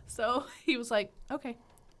 Yeah. So he was like, okay,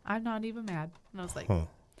 I'm not even mad. And I was like,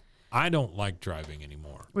 I don't like driving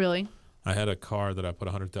anymore. really? I had a car that I put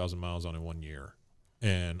 100,000 miles on in 1 year,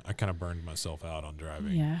 and I kind of burned myself out on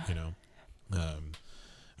driving. Yeah. You know,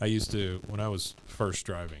 I used to, when I was first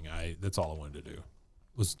driving, that's all I wanted to do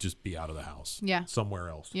was just be out of the house. Yeah. Somewhere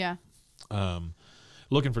else. Yeah.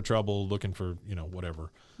 looking for trouble, looking for,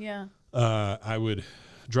 whatever. Yeah. I would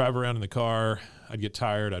drive around in the car. I'd get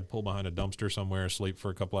tired. I'd pull behind a dumpster somewhere, sleep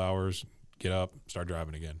for a couple hours, get up, start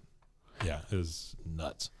driving again. Yeah, it was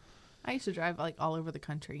nuts. I used to drive like all over the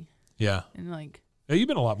country. Yeah. And like. Yeah, you've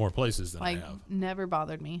been a lot more places than I have. Never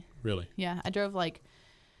bothered me. Really? Yeah. I drove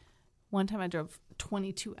one time I drove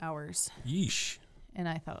 22 hours. Yeesh. And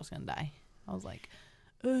I thought I was going to die. I was like,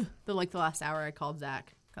 ugh. The last hour I called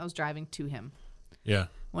Zach. I was driving to him. Yeah.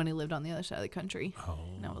 When he lived on the other side of the country. Oh.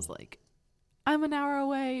 And I was like, I'm an hour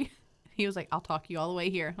away. He was like, I'll talk you all the way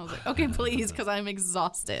here. I was like, okay, please, because I'm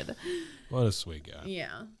exhausted. What a sweet guy.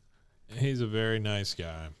 Yeah. He's a very nice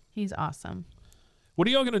guy. He's awesome. What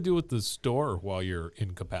are y'all going to do with the store while you're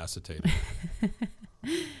incapacitated?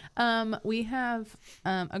 We have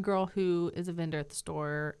a girl who is a vendor at the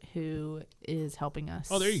store who is helping us.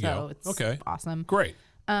 Oh, there you go. It's okay. Awesome. Great.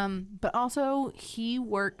 But also he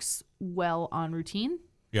works well on routine.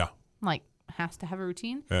 Yeah. Like has to have a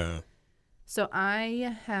routine. Yeah. So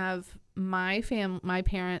I have my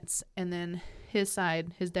parents, and then his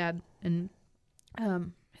side, his dad and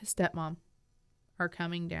his stepmom are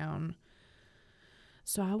coming down.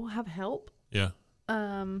 So I will have help. Yeah.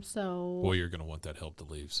 So. Boy, you're going to want that help to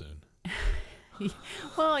leave soon.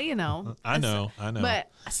 Well, I know.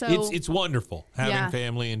 But so it's wonderful having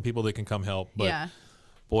family and people that can come help. But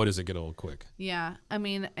boy, does it get old quick. Yeah. I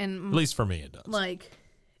mean, and at least for me, it does.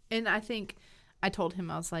 And I think I told him,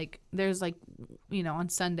 I was like, there's on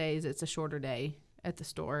Sundays, it's a shorter day at the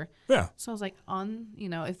store. Yeah. So I was like,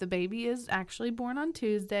 if the baby is actually born on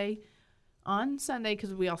Tuesday, on Sunday,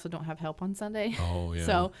 because we also don't have help on Sunday. Oh, yeah.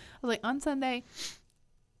 So I was like, on Sunday,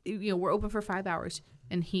 we're open for 5 hours.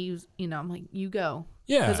 And he's, I'm like, you go.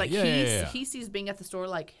 Yeah. Because he sees being at the store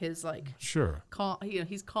like his sure. calm.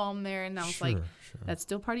 He's calm there. And I was like, that's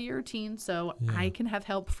still part of your routine. So I can have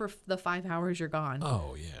help for the 5 hours you're gone.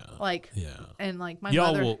 Oh, yeah. And my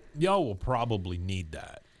y'all will probably need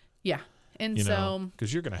that. Yeah. And so.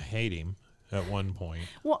 Because you're going to hate him at one point.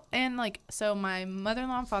 Well, and so my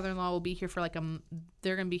mother-in-law and father-in-law will be here for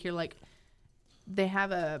they're going to be here they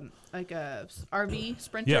have a RV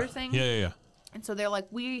sprinter thing. Yeah. And so they're like,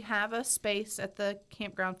 we have a space at the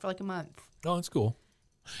campground for a month. Oh, that's cool.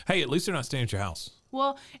 Hey, at least they're not staying at your house.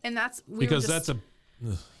 Well, and that's well,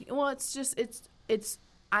 it's just it's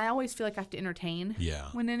I always feel like I have to entertain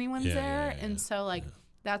when anyone's there, and so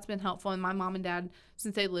that's been helpful. And my mom and dad,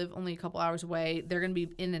 since they live only a couple hours away, they're going to be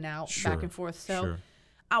in and out, back and forth. So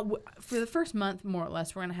for the first month, more or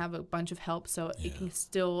less, we're going to have a bunch of help, so he can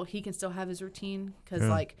still have his routine. Because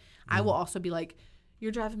I will also be like,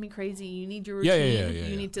 you're driving me crazy. You need your routine.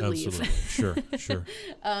 You need to leave. Sure.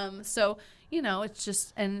 So it's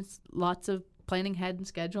just, and it's lots of planning ahead and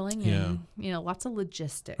scheduling, and lots of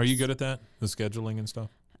logistics. Are you good at that, the scheduling and stuff?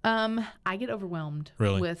 I get overwhelmed.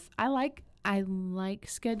 Really? With I like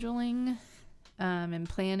scheduling, and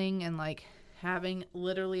planning, and having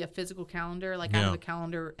literally a physical calendar. I have a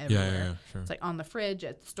calendar everywhere. Yeah, sure. It's on the fridge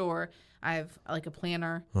at the store. I have a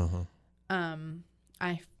planner.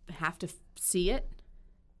 I have to see it.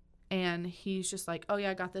 And he's just like, oh,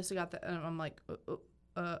 yeah, I got this, I got that. And I'm like,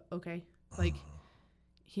 okay.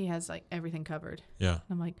 He has, everything covered. Yeah. And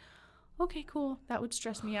I'm like, okay, cool. That would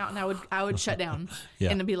stress me out. And I would shut down.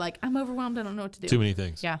 And be like, I'm overwhelmed. I don't know what to do. Too many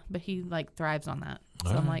things. Yeah. But he, thrives on that.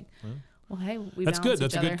 So All I'm right. like, well, hey, we That's good.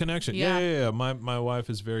 That's each a good other. connection. Yeah. My wife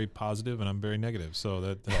is very positive, and I'm very negative. So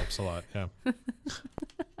that helps a lot. Yeah.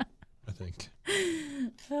 I think.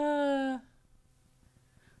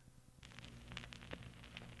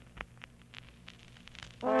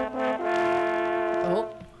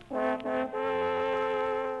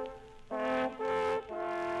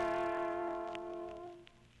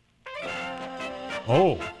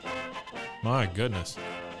 Oh, my goodness.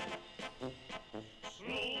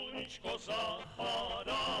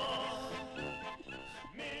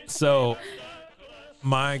 So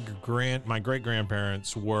my great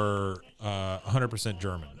grandparents were 100%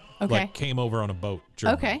 German. Okay. Came over on a boat.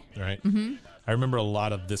 German, okay. Right. Mm-hmm. I remember a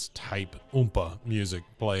lot of this type Oompa music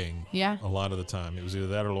playing. Yeah. A lot of the time, it was either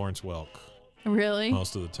that or Lawrence Welk. Really?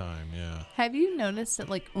 Most of the time, yeah. Have you noticed that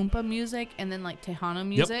Oompa music and then Tejano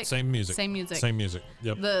music? Yep. Same music. Same music.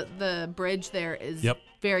 Yep. The bridge there is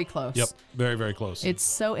very close. Yep. Very, very close. It's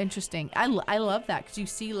so interesting. I love that because you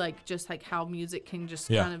see just how music can just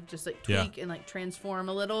kind of just tweak and transform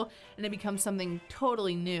a little, and it becomes something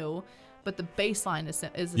totally new, but the bass line is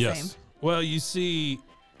the same. Well, you see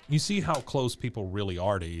how close people really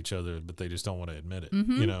are to each other, but they just don't want to admit it.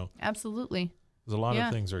 Mm-hmm. Absolutely. Because a lot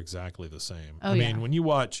of things are exactly the same. Oh, I mean, when you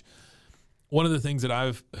watch, one of the things that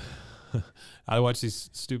I watch these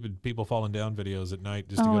stupid people falling down videos at night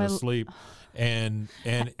just to go to sleep, and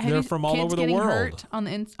they're from all over the world. Hurt on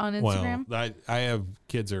Instagram? Well, I have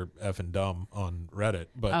kids are effing dumb on Reddit,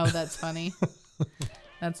 but oh, that's funny.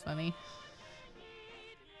 That's funny.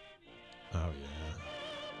 Oh yeah.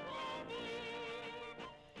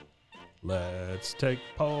 Let's take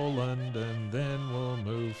Poland and then we'll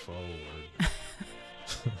move forward.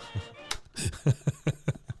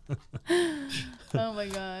 Oh my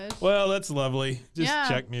gosh. Well, that's lovely. Just Yeah.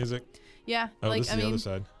 check music. Yeah. Oh, like, this is the other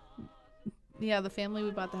side. Yeah, the family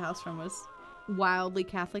we bought the house from was wildly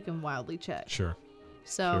Catholic and wildly Czech. Sure.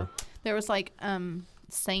 So there was like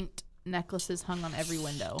saint necklaces hung on every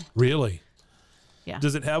window. Really? Yeah.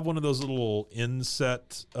 Does it have one of those little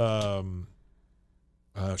inset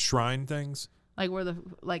shrine things? Like where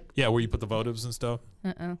Yeah, where you put the votives and stuff?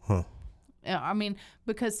 Huh. Yeah, I mean,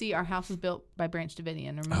 because see, our house was built by Branch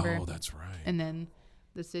Davidian, remember? Oh, that's right. And then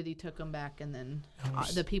the city took them back, and then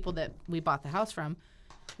the people that we bought the house from,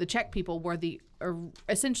 the Czech people, were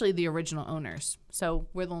essentially the original owners. So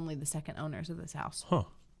we're only the second owners of this house. Huh.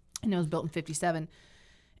 And it was built in 1957.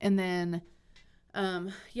 And then, so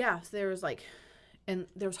there was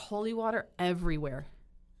there was holy water everywhere.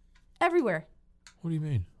 Everywhere. What do you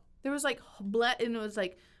mean? There was and it was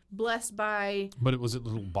blessed by. But was it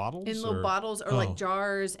little bottles? In little bottles or like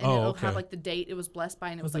jars, and it'll have like the date it was blessed by,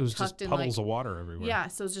 and it was like tucked just in puddles of water everywhere. Yeah,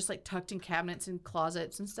 so it was just like tucked in cabinets and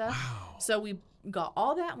closets and stuff. Wow. So we got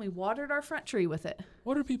all that and we watered our front tree with it.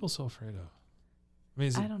 What are people so afraid of? I mean,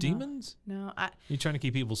 is I it don't demons? know. You trying to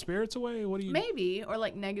keep people's spirits away? What do you? Maybe, or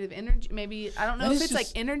like negative energy. Maybe I don't know if it's like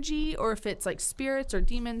energy or if it's like spirits or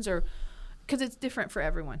demons, or because it's different for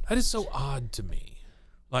everyone. That is so odd to me.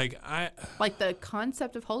 Like the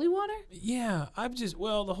concept of holy water? Yeah,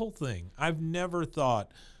 the whole thing. I've never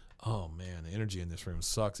thought, oh man, the energy in this room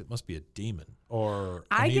sucks. It must be a demon or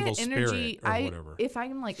an evil spirit or whatever. If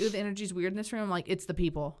I'm like, ooh, the energy's weird in this room, I'm like, it's the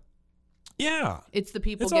people. Yeah. It's the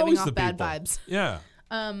people It's giving always off the bad people. vibes. Yeah.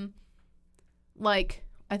 I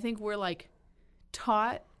think we're like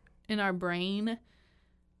taught in our brain,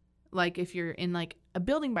 like if you're in like a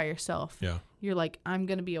building by yourself, you're like, I'm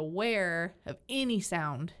gonna be aware of any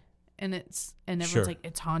sound, and everyone's like,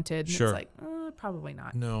 it's haunted, and it's like, probably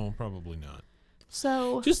not. No, probably not.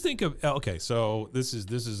 So just think of so this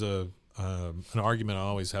is an argument I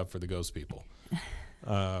always have for the ghost people.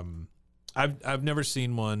 I've never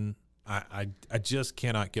seen one. I just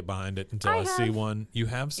cannot get behind it until I see one. You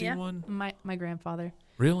have seen one? My grandfather.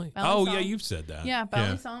 Really? Oh yeah, you've said that. Yeah, but I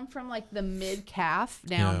only saw him from like the mid calf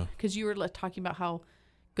down, because you were talking about how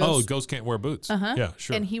ghosts can't wear boots. Yeah,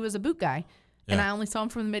 sure. And he was a boot guy, and I only saw him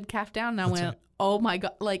from the mid calf down, and I went, oh my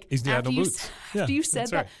god! Like he's got no boots. After you said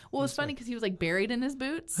that, well, it's funny because he was like buried in his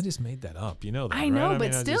boots. I just made that up. You know that. I know, right?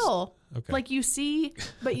 but still, okay. like you see,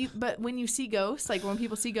 but when you see ghosts, like when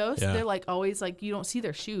people see ghosts, they're like always like you don't see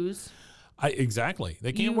their shoes. Exactly.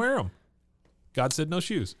 They can't wear them. God said no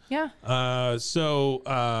shoes. Yeah. So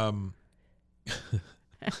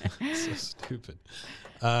stupid.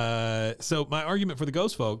 So my argument for the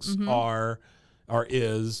ghost folks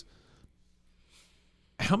is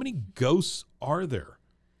how many ghosts are there?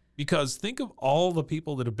 Because think of all the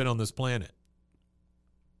people that have been on this planet.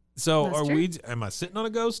 So am I sitting on a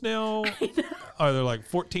ghost now? Are there like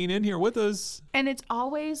 14 in here with us? And it's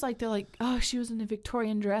always like, they're like, oh, she was in a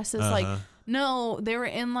Victorian dress. It's like, no, they were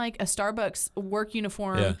in like a Starbucks work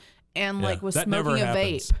uniform and like was smoking a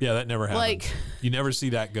vape. Yeah, that never happens. Like, you never see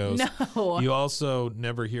that ghost. No. You also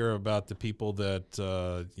never hear about the people that,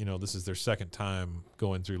 this is their second time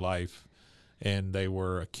going through life and they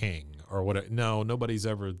were a king or whatever. No, nobody's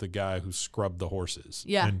ever the guy who scrubbed the horses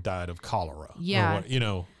and died of cholera. Yeah. Or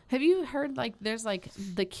what, Have you heard like there's like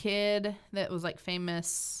the kid that was like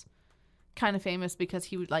kind of famous because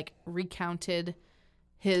he would like recounted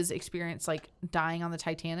his experience like dying on the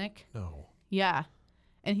Titanic? No. Yeah.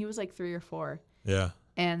 And he was like 3 or 4. Yeah.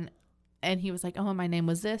 And he was like, oh, my name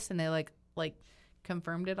was this, and they like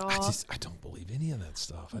confirmed it all. I don't believe any of that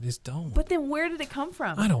stuff. I just don't. But then where did it come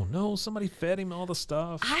from? I don't know. Somebody fed him all the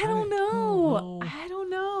stuff. I don't know. I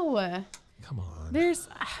don't know. Come on. There's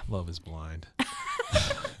love is blind.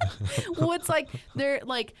 Well, it's like they're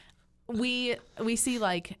like we see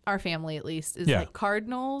like our family at least is like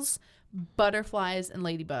cardinals, butterflies, and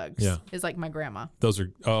ladybugs. Yeah. Is like my grandma. Those are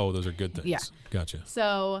good things. Yeah. Gotcha.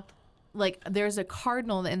 So like there's a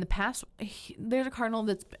cardinal that in the past there's a cardinal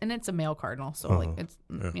and it's a male cardinal, so like it's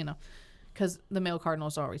because the male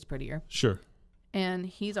cardinals are always prettier. Sure. And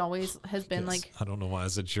he's always has been like, I don't know why I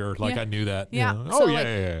said sure. Like I knew that. Yeah. So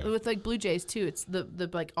yeah. With like blue jays too, it's the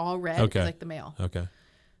like all red, like the male. Okay.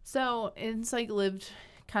 So it's like lived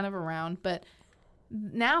kind of around, but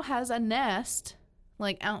now has a nest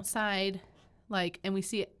like outside, like, and we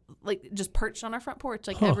see it like just perched on our front porch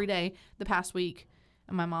like every day the past week.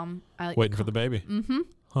 And my mom, waiting for the baby. Mm-hmm.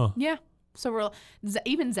 Huh. Yeah. So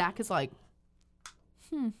even Zach is like,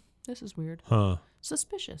 this is weird. Huh.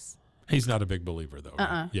 Suspicious. He's not a big believer though.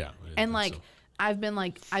 Right? Yeah. And like, so. I've been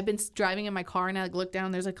driving in my car and I look down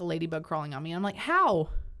and there's like a ladybug crawling on me. And I'm like, how?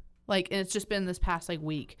 Like, and it's just been this past like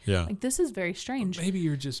week. Yeah. Like, this is very strange. Maybe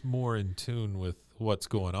you're just more in tune with what's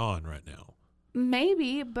going on right now.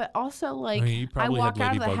 Maybe, but also like, I mean, you probably walk had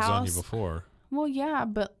out of the ladybugs house on you before. Well, yeah,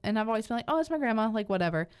 and I've always been like, oh, it's my grandma, like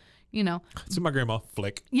whatever, you know. It's my grandma.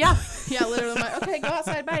 Flick. Yeah, literally. I'm like, okay, go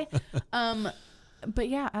outside, bye. But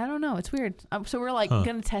yeah, I don't know. It's weird. So we're like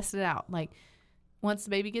gonna test it out. Like, once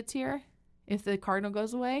the baby gets here, if the cardinal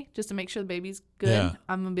goes away, just to make sure the baby's good,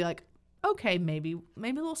 I'm gonna be like, okay, maybe a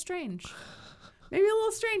little strange. Maybe a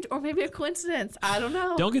little strange, or maybe a coincidence. I don't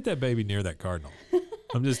know. Don't get that baby near that cardinal.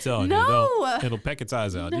 I'm just telling you. Don't. It'll peck its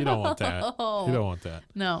eyes out. You don't want that. You don't want that.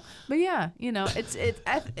 No. But yeah, you know,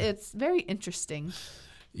 it's very interesting.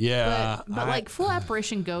 Yeah. But like full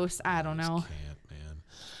apparition ghosts, I don't know. Can't,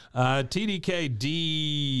 man.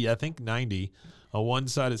 TDKD, I think 90. On one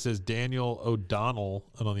side it says Daniel O'Donnell,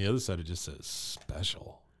 and on the other side it just says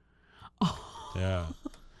special. Oh. Yeah.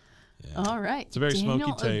 Yeah. All right. It's a very Daniel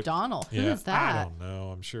smoky tape. O'Donnell. Who is that? I don't know.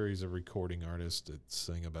 I'm sure he's a recording artist that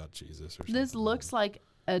sing about Jesus or something. This looks like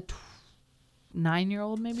a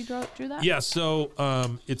 9-year-old maybe drew that? Yeah, so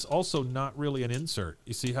it's also not really an insert.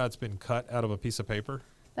 You see how it's been cut out of a piece of paper?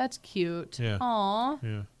 That's cute. Yeah. Aw. Yeah.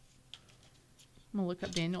 I'm going to look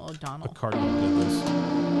up Daniel O'Donnell. A cardinal did this.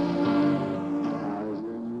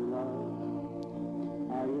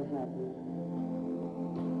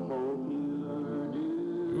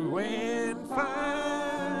 When fine.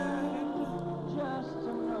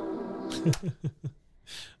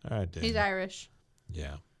 All right, Daniel. He's Irish.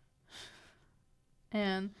 Yeah.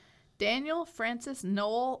 And Daniel Francis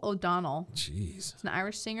Noel O'Donnell. Jeez. He's an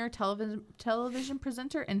Irish singer, television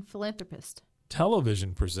presenter, and philanthropist.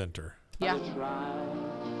 Television presenter. Yeah.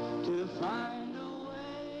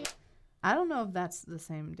 I don't know if that's the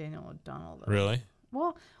same Daniel O'Donnell, though. Really?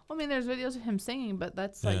 Well, I mean, there's videos of him singing, but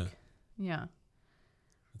that's like, yeah.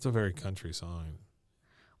 It's a very country song.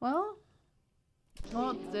 Well,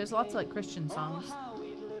 there's lots of like Christian songs.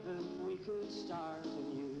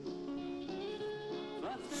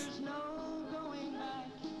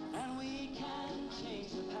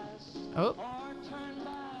 Oh.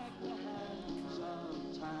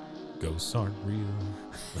 Ghosts aren't real.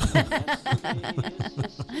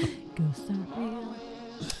 Ghosts aren't real.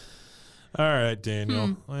 All right,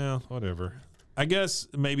 Daniel. Well, whatever. I guess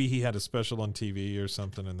maybe he had a special on TV or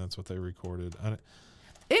something, and that's what they recorded.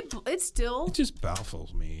 It still just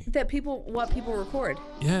baffles me that what people record.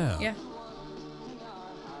 Yeah. Yeah.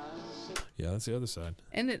 Yeah, that's the other side.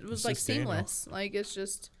 And it was like seamless. Daniel. Like it's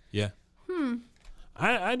just. Yeah.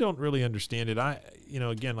 I don't really understand it.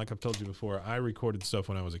 Again, like I've told you before, I recorded stuff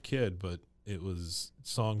when I was a kid, but it was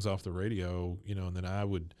songs off the radio, and then I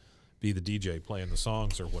would be the DJ playing the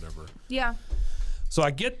songs or whatever. Yeah. So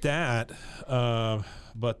I get that,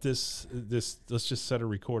 but this let's just set a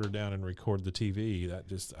recorder down and record the TV. That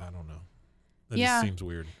just, I don't know. That just seems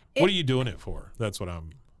weird. What are you doing it for? That's what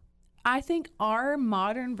I think our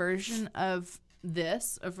modern version of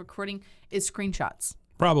recording is screenshots.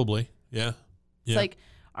 Probably, yeah. It's like,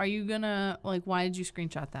 are you gonna why did you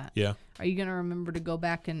screenshot that? Yeah. Are you gonna remember to go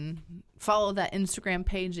back and follow that Instagram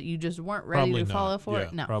page that you just weren't ready to follow for? Yeah,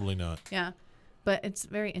 no, probably not. Yeah. But it's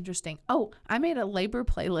very interesting. Oh, I made a labor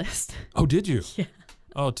playlist. Oh, did you? Yeah.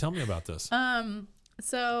 Oh, tell me about this.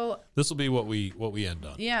 So this will be what we end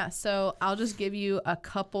on. Yeah. So I'll just give you a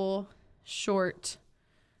couple short.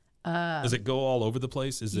 Does it go all over the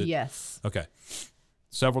place? Is it? Yes. Okay.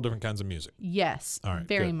 Several different kinds of music. Yes. All right.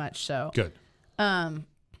 Very much so. Good.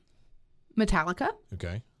 Metallica.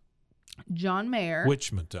 Okay. John Mayer.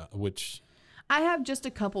 Which? I have just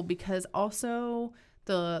a couple because also.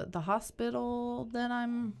 The hospital that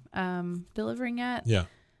I'm delivering at. Yeah.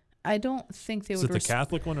 I don't think they would. Is it the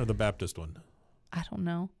Catholic one or the Baptist one? I don't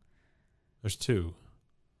know. There's two.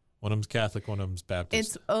 One of them's Catholic, one of them's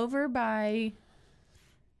Baptist. It's over by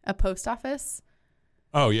a post office.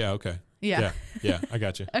 Oh yeah, okay. Yeah. Yeah, I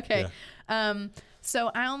got you. Okay. Yeah.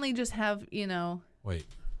 So I only just have, Wait.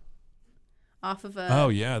 Off of a. Oh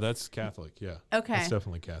yeah, that's Catholic. Yeah. Okay. That's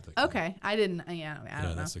definitely Catholic. Okay, I didn't. I don't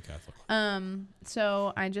know. That's the Catholic.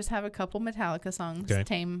 So I just have a couple Metallica songs,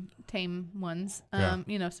 tame ones. Some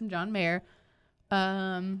John Mayer.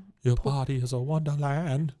 Your body is a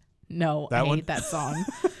wonderland. No, I hate that song.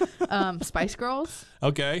 Spice Girls.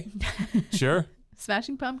 Okay. Sure.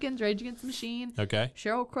 Smashing Pumpkins, Rage Against the Machine, Okay.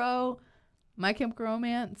 Sheryl Crow, My Chemical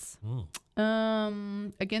Romance,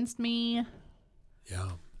 Against Me,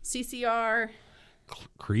 Yeah. CCR.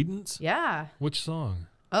 Creedence? Yeah. Which song?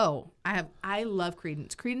 Oh, I love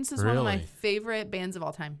Creedence. Creedence is one of my Really? favorite bands of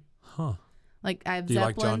all time. Huh. Like I have Do you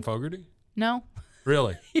Zeppelin. like John Fogerty? No.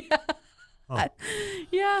 Really?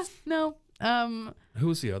 Yeah. No. Who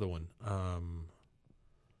was the other one?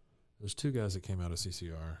 There's two guys that came out of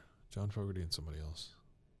CCR. John Fogerty and somebody else.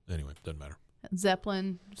 Anyway, doesn't matter.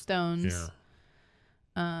 Zeppelin, Stones.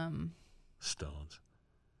 Yeah. Stones.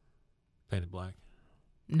 Painted Black.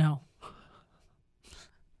 No.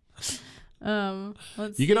 Let's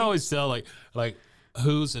You see. can always tell like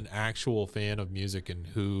who's an actual fan of music and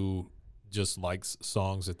who just likes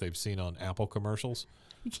songs that they've seen on Apple commercials.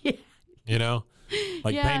 Yeah. You know?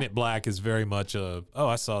 Like Yeah. Paint It Black is very much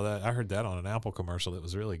I saw that. I heard that on an Apple commercial. It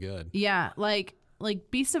was really good. Yeah, like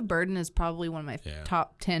Beast of Burden is probably one of my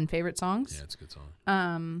top 10 favorite songs. Yeah, it's a good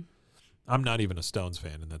song. I'm not even a Stones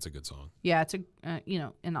fan, and that's a good song. Yeah, it's a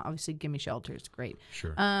and obviously Gimme Shelter is great.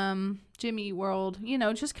 Sure. Jimmy Eat World,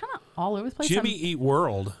 just kind of all over the place. Jimmy Eat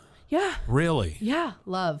World. Yeah. Really? Yeah,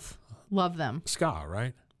 love them. Ska,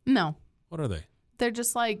 right? No, What are they? they're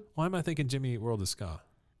just like Why am I thinking Jimmy Eat World is ska?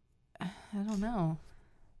 I don't know.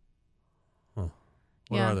 Huh.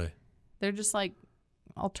 What Yeah. are they? They're just like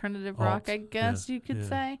alternative Alt, rock, I guess you could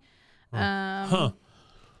say. Huh.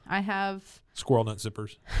 I have Squirrel Nut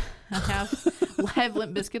Zippers. I have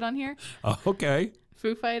Limp Bizkit on here. Oh, okay.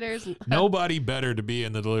 Foo Fighters. Nobody better to be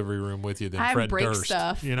in the delivery room with you than I have Fred Break Durst.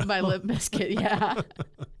 Stuff You know? by Limp Bizkit. Yeah.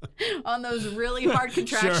 On those really hard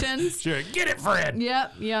contractions. Sure. Get it, Fred.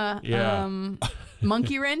 Yep. Yeah. Yeah.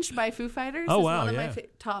 Monkey Wrench by Foo Fighters Oh, is wow, one of yeah. my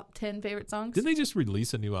top 10 favorite songs. Didn't they just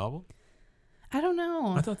release a new album? I don't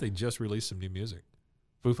know. I thought they just released some new music.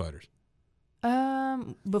 Foo Fighters.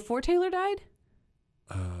 Before Taylor died?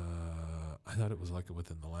 I thought it was like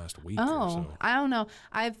within the last week or Oh, so. I don't know.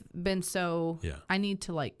 I've been so Yeah. I need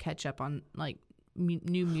to like catch up on like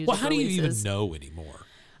new music. Well, how do you even releases. know anymore?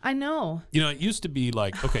 I know. You know, it used to be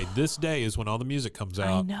like, okay, this day is when all the music comes I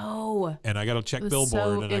out, know. and I got to check It was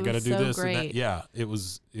Billboard, so- and it I got to was do so this and that. great. Yeah, it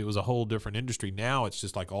was a whole different industry. Now it's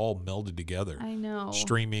just like all melded together. I know.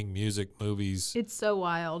 Streaming, music, movies, It's so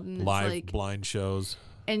wild. And live it's like, blind shows.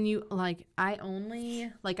 and you like,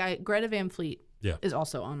 Greta Van Fleet Yeah. is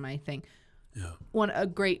also on my thing. Yeah. A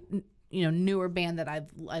great, newer band that I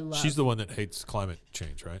love. She's the one that hates climate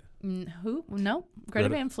change, right? Who? No. Greta Greta.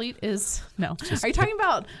 Van Fleet is, no. Are you talking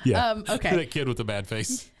about, okay. that kid with the bad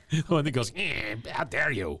face. The one that goes, how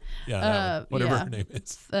dare you? Yeah, that one. Whatever her name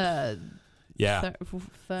is. Yeah.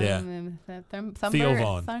 Theo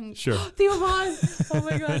Von. Sure. Theo Von. Oh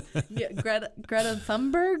my God. Yeah, Greta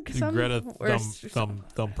Thunberg. Greta or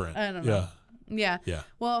Thumbprint. I don't know. Yeah. Yeah. Yeah.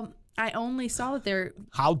 Well, I only saw that they're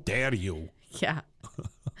How dare you? yeah.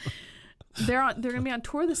 They're gonna be on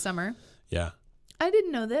tour this summer. Yeah. I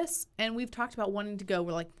didn't know this, and we've talked about wanting to go.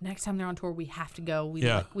 We're like, next time they're on tour, we have to go.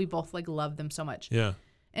 We both like love them so much. Yeah.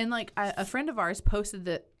 And like a friend of ours posted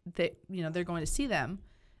that they're going to see them.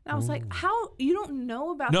 And I was like, how you don't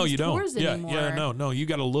know about No, these you don't. tours Yeah, anymore? yeah, no. You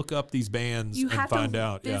got to look up these bands You and have find to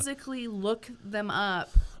out. Yeah. physically look them up.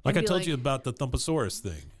 Like and I be told you about the Thumpasaurus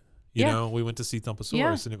thing. You Yeah. know, we went to see Thumpasaurus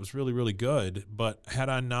Yeah. and it was really, really good. But had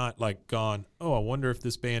I not like gone, I wonder if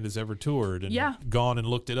this band has ever toured and Yeah. gone and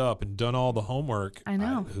looked it up and done all the homework. I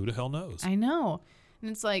know. Who the hell knows? I know. And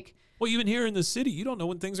it's like, Well, even here in the city, you don't know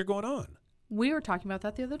when things are going on. we were talking about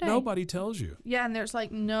that the other day. Nobody tells you. Yeah, and there's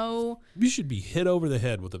like no, You should be hit over the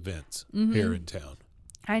head with events Mm-hmm. here in town.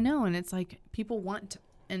 I know. And it's like people want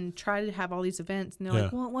and try to have all these events. And they're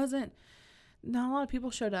like, Yeah. well, it wasn't. Not a lot of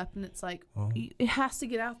people showed up. And it's like, it has to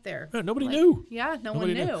get out there. Yeah, nobody Like, knew. Yeah,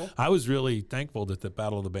 Nobody one knew. I was really thankful that the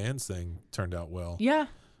Battle of the Bands thing turned out well. Yeah,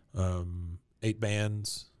 8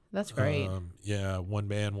 bands. that's great. Yeah, one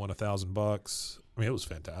band won $1,000. I mean, it was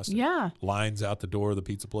fantastic. Yeah. Lines out the door of the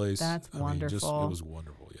pizza place. That's I mean, just, wonderful. it was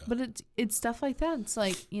wonderful. Yeah. But it's stuff like that. It's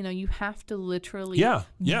like, you have to literally Yeah.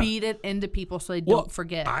 beat it into people so they Well, don't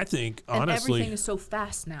forget. I think and honestly, everything is so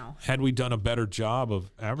fast now. had we done a better job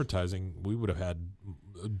of advertising, we would have had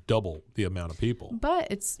double the amount of people. But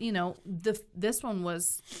it's, this one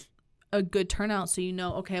was a good turnout. So,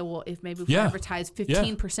 okay, well, if maybe we Yeah. advertise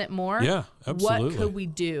 15% more, Yeah, absolutely. what could we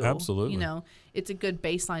do? Absolutely. It's a good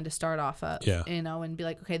baseline to start off of, Yeah. and be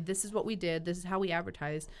like, okay, this is what we did. This is how we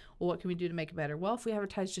advertised. Well, what can we do to make it better? Well, if we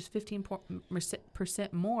advertise just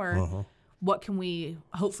 15% more, what can we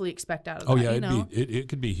hopefully expect out of that? Oh yeah, it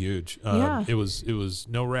could be huge. Yeah. It was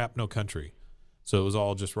no rap, no country, so it was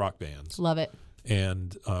all just rock bands. Love it.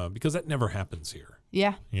 And because that never happens here.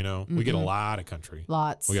 Yeah. You know, we get a lot of country.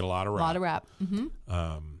 Lots. We get a lot of rap. A lot of rap.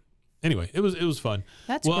 Mm-hmm. Anyway, it was fun.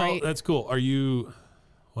 That's great. That's cool. Are you?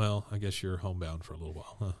 Well, I guess you're homebound for a little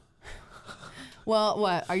while, huh? Well,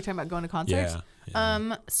 what are you talking about? Going to concerts?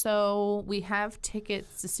 Yeah. So we have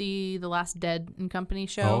tickets to see the last Dead and Company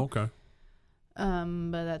show. Oh, okay.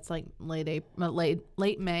 But that's like late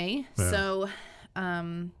May. Yeah.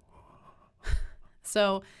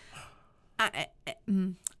 So,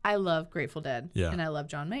 I love Grateful Dead. Yeah. And I love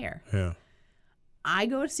John Mayer. Yeah. I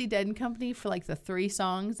go to see Dead and Company for like the 3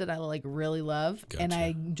 songs that I like really love, Gotcha. and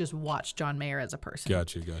I just watch John Mayer as a person.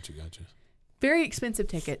 Gotcha. Very expensive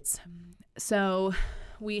tickets. So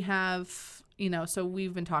we have, so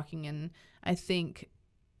we've been talking, and I think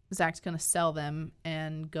Zach's going to sell them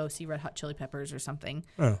and go see Red Hot Chili Peppers or something.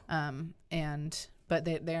 Oh. But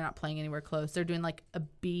they're not playing anywhere close. They're doing like a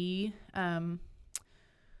B,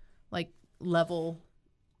 like level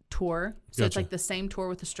tour. So it's Gotcha. like the same tour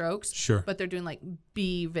with the Strokes. Sure. But they're doing like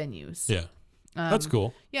B venues. Yeah. That's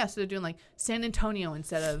cool. Yeah, so they're doing like San Antonio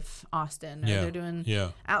instead of Austin. Or they're doing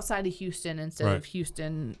outside of Houston instead of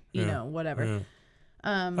Houston, whatever. Yeah.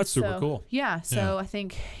 That's super cool. Yeah, so I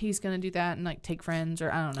think he's going to do that and like take friends,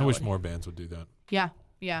 or I don't know. I wish more bands would do that. Yeah.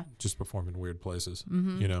 Just perform in weird places,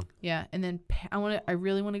 Yeah, and then I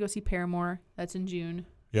really want to go see Paramore. That's in June.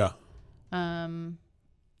 Yeah.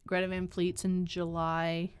 Greta Van Fleet's in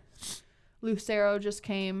July. Lucero just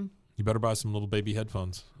came. You better buy some little baby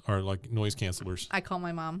headphones or like noise cancelers. I call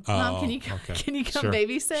my mom. Mom, can you come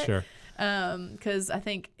babysit? Sure. Because I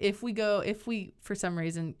think if we for some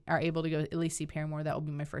reason are able to go at least see Paramore, that will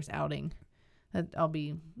be my first outing. I'll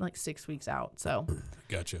be like 6 weeks out. So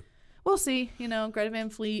Gotcha. We'll see. Greta Van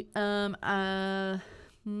Fleet.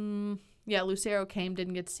 Lucero came.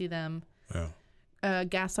 Didn't get to see them. Yeah.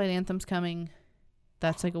 Gaslight Anthem's coming.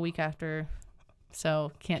 That's like a week after.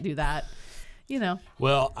 So can't do that.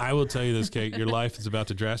 Well, I will tell you this, Kate. Your life is about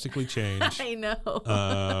to drastically change. I know.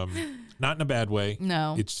 Not in a bad way.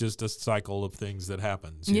 No. It's just a cycle of things that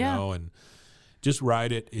happens, you know, and just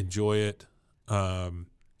ride it, enjoy it.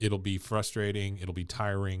 It'll be frustrating. It'll be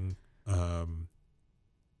tiring.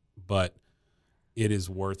 But it is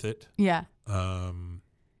worth it. Yeah. No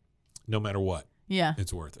matter what. Yeah.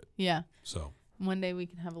 It's worth it. Yeah. So. One day we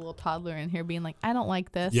can have a little toddler in here being like, I don't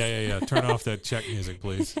like this. Yeah. Turn off that Czech music,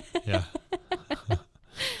 please. Yeah.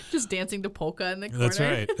 Just dancing to polka in the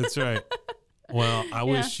corner. That's right. Well, I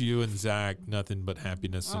wish you and Zach nothing but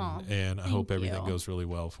happiness, and I hope everything goes really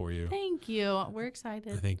well for you. Thank you. We're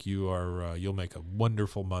excited. I think you are. You'll make a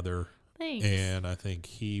wonderful mother. Thanks. And I think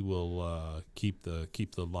he will keep the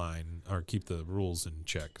line or keep the rules in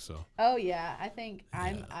check. So. Oh yeah, I think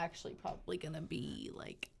I'm actually probably gonna be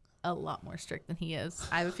like a lot more strict than he is.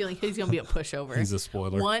 I have a feeling he's gonna be a pushover. He's a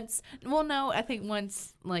spoiler. I think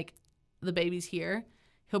once like the baby's here,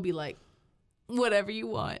 he'll be like, whatever you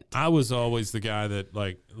want. I was always the guy that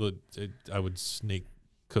I would sneak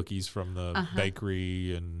cookies from the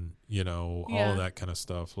bakery and all of that kind of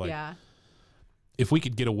stuff. Like, if we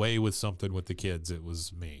could get away with something with the kids, it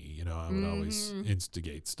was me. I would always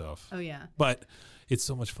instigate stuff. Oh yeah. But it's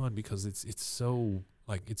so much fun because it's so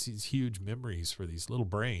like it's these huge memories for these little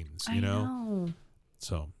brains. I know.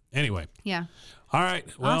 So anyway. Yeah. All right.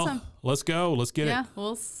 Well, awesome. Let's go. Let's get it. Yeah.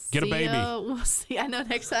 We'll get a baby. We'll see. I know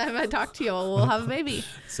next time I talk to you, we'll have a baby.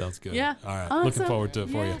 Sounds good. Yeah. All right. Awesome. Looking forward to it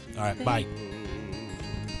for you. All right. Bye.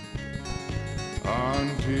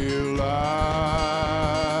 Until I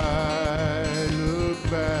look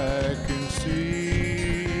back and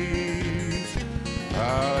see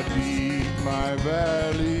how deep my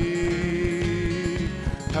valley,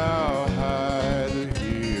 how high the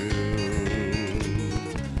hill,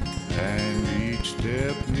 and each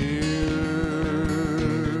step nearer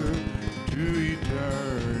to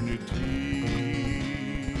eternity.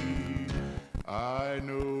 I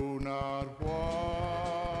know not what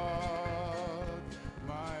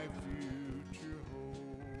my future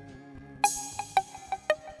holds.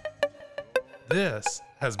 This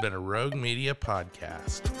has been a Rogue Media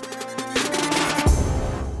podcast.